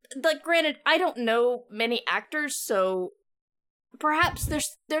about granted, I don't know many actors, so perhaps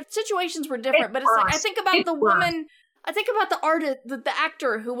their situations were different, but it's like, I think about the woman, I think about the artist, the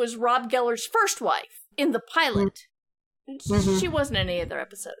actor who was Rob Geller's first wife in the pilot. Mm-hmm. She wasn't in any of their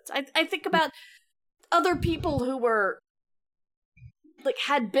episodes. I think about other people who were, like,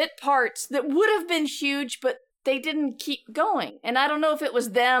 had bit parts that would have been huge, but they didn't keep going. And I don't know if it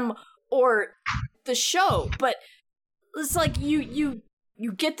was them or the show, but it's like you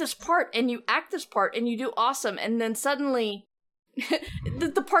get this part and you act this part and you do awesome, and then suddenly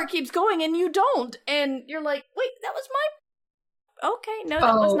the part keeps going and you don't, and you're like, wait, that was my... Okay, no,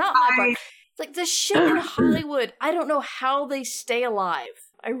 that was not my part. It's like this shit in Hollywood, I don't know how they stay alive.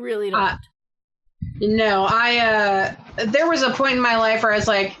 I really don't. No, there was a point in my life where I was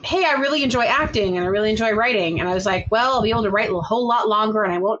like, hey, I really enjoy acting and I really enjoy writing. And I was like, well, I'll be able to write a whole lot longer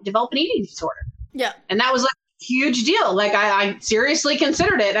and I won't develop an eating disorder. Yeah. And that was like a huge deal. Like I seriously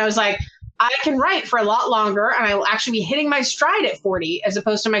considered it. And I was like, I can write for a lot longer and I will actually be hitting my stride at 40 as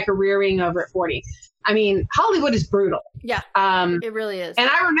opposed to my career being over at 40. I mean, Hollywood is brutal. Yeah, it really is. And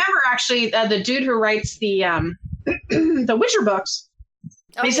I remember actually the dude who writes the Witcher books.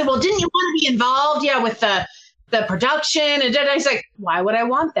 He said, well, didn't you want to be involved? Yeah, with the production. And he's like, why would I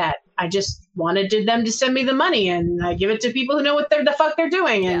want that? I just wanted them to send me the money and I give it to people who know what the fuck they're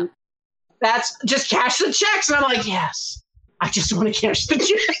doing. And that's just cash the checks. And I'm like, yes, I just want to cash the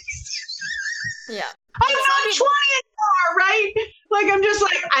checks. Yeah. I'm not 20 anymore, right? Like, I'm just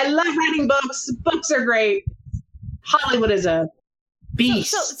like, I love writing books. Books are great. Hollywood is a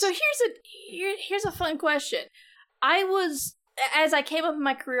beast. So here's a fun question. As I came up in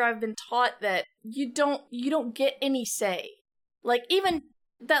my career, I've been taught that you don't get any say. Like, even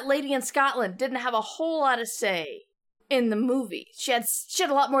that lady in Scotland didn't have a whole lot of say in the movie. She had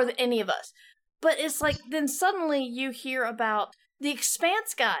a lot more than any of us. But it's like, then suddenly you hear about the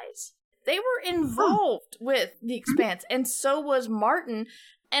Expanse guys. They were involved with the Expanse, and so was Martin.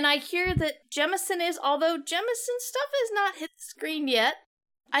 And I hear that Jemison is, although Jemison's stuff has not hit the screen yet.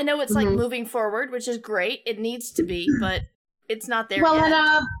 I know it's like moving forward, which is great. It needs to be, but it's not there yet. Well,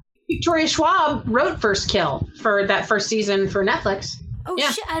 and Victoria Schwab wrote First Kill for that first season for Netflix. Oh,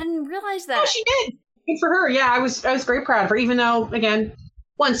 yeah. Shit, I didn't realize that. Oh, she did. Good for her. Yeah, I was very proud of her, even though, again,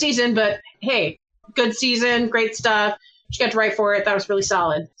 one season, but hey, good season, great stuff. She got to write for it. That was really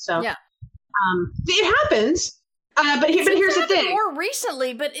solid. So, yeah. It happens. But here's the thing. More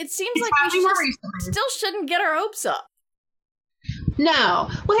recently, but it seems like we still shouldn't get our hopes up. No.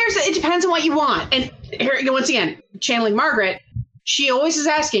 Well, it depends on what you want. And here, once again, channeling Margaret, she always is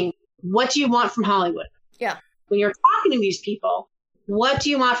asking, what do you want from Hollywood? Yeah. When you're talking to these people, what do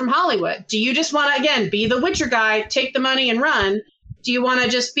you want from Hollywood? Do you just want to, again, be the Witcher guy, take the money and run? Do you want to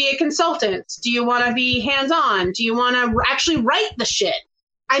just be a consultant? Do you want to be hands-on? Do you want to actually write the shit?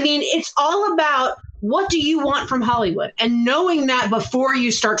 I mean, it's all about what do you want from Hollywood? And knowing that before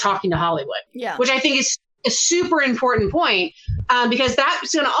you start talking to Hollywood. Yeah. Which I think is a super important point, because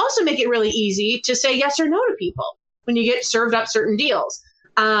that's going to also make it really easy to say yes or no to people when you get served up certain deals.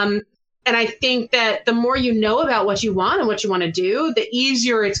 And I think that the more you know about what you want and what you want to do, the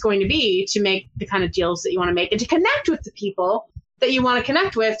easier it's going to be to make the kind of deals that you want to make and to connect with the people that you want to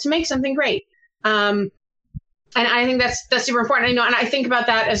connect with to make something great. And I think that's super important. I know, and I think about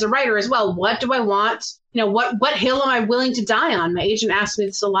that as a writer as well. What do I want? What hill am I willing to die on? My agent asks me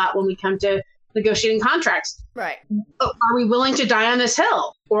this a lot when we come to negotiating contracts. Right. Are we willing to die on this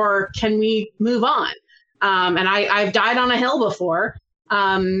hill, or can we move on? And I've died on a hill before.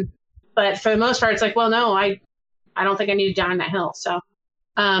 But for the most part, it's like, well, no, I don't think I need to die on that hill. So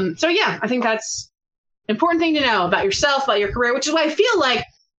yeah, I think that's an important thing to know about yourself, about your career, which is why I feel like,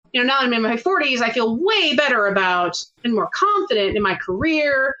 now that I'm in my 40s, I feel way better about and more confident in my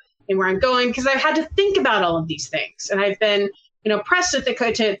career and where I'm going, because I've had to think about all of these things. And I've been, pressed to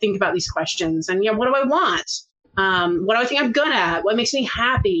think about these questions. And, what do I want? What do I think I'm good at? What makes me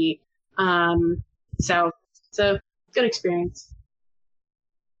happy? So it's a good experience.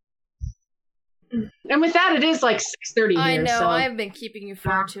 And with that, it is like 6:30 here. I know, so. I've been keeping you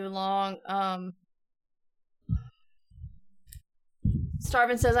far too long.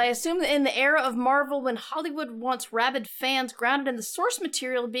 Starvin says, I assume that in the era of Marvel, when Hollywood wants rabid fans grounded in the source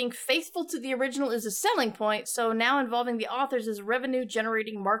material, being faithful to the original is a selling point, so now involving the authors is a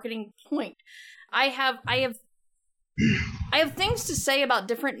revenue-generating marketing point. I have things to say about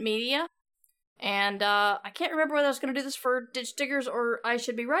different media, and I can't remember whether I was going to do this for Ditch Diggers or I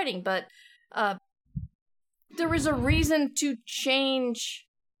Should Be Writing, but there is a reason to change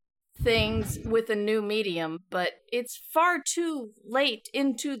things with a new medium, but it's far too late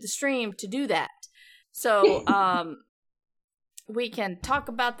into the stream to do that. So we can talk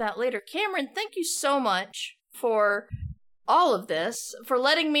about that later. Cameron, thank you so much for all of this, for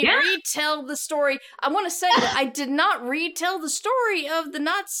letting me retell the story. I want to say that I did not retell the story of the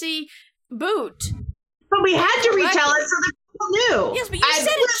Nazi boot. But we had to retell it so that people knew. Yes, but you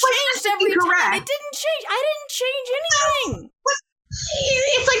said it changed every time. It didn't change. I didn't change anything.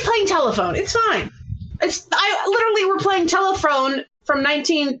 It's like playing telephone. It's fine. I literally were playing telephone from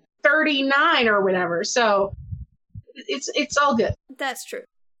 1939 or whatever. So it's all good. That's true.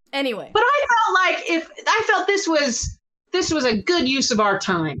 Anyway, but I felt this was a good use of our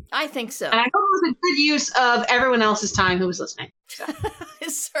time. I think so. And I hope it was a good use of everyone else's time who was listening. So. I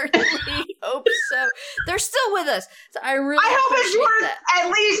certainly hope so. They're still with us. So I hope it's worth at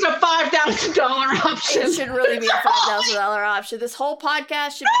least a $5,000 option. It should really be a $5,000 option. This whole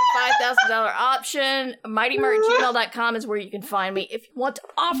podcast should be a $5,000 option. MightyMart@gmail.com is where you can find me if you want to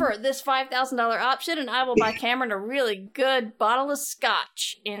offer this $5,000 option, and I will buy Cameron a really good bottle of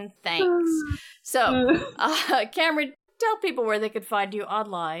scotch in thanks. So, Cameron, tell people where they could find you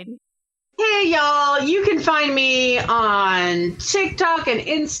online. Hey, y'all. You can find me on TikTok and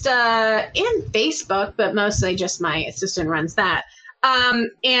Insta and Facebook, but mostly just my assistant runs that. And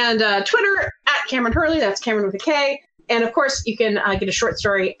Twitter @Cameron Hurley. That's Cameron with a K. And, of course, you can get a short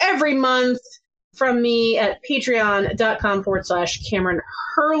story every month from me at patreon.com/Cameron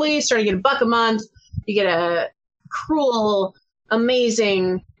Hurley. Starting at $1 a month. You get a cruel,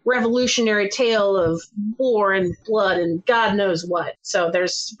 amazing, revolutionary tale of war and blood and God knows what. So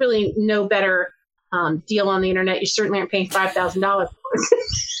there's really no better deal on the internet. You certainly aren't paying $5,000 for it.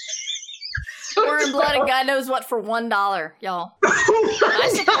 War and blood and God knows what for $1, y'all.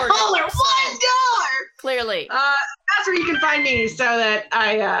 I support it. $1! Clearly. That's where you can find me, so that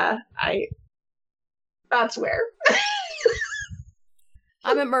I that's where.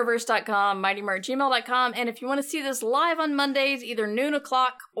 I'm at Merverse.com, MightyMart@gmail.com, and if you want to see this live on Mondays, either noon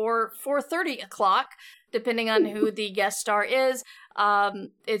o'clock or 4:30 o'clock, depending on who the guest star is,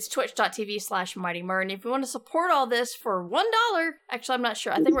 it's twitch.tv/MightyMart. And if you want to support all this for $1, actually I'm not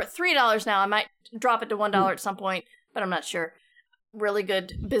sure, I think we're at $3 now, I might drop it to $1 at some point, but I'm not sure. Really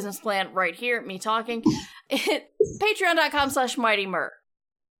good business plan right here, me talking. Patreon.com/MightyMart.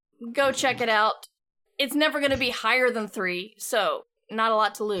 Go check it out. It's never going to be higher than $3, so not a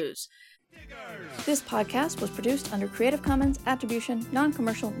lot to lose. This podcast was produced under Creative Commons Attribution,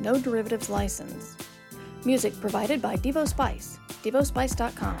 Non-Commercial, No Derivatives license. Music provided by Devo Spice,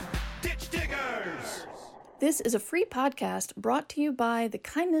 devospice.com. Ditch Diggers! This is a free podcast brought to you by the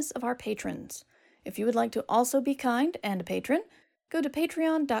kindness of our patrons. If you would like to also be kind and a patron, go to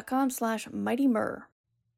patreon.com/mightymur.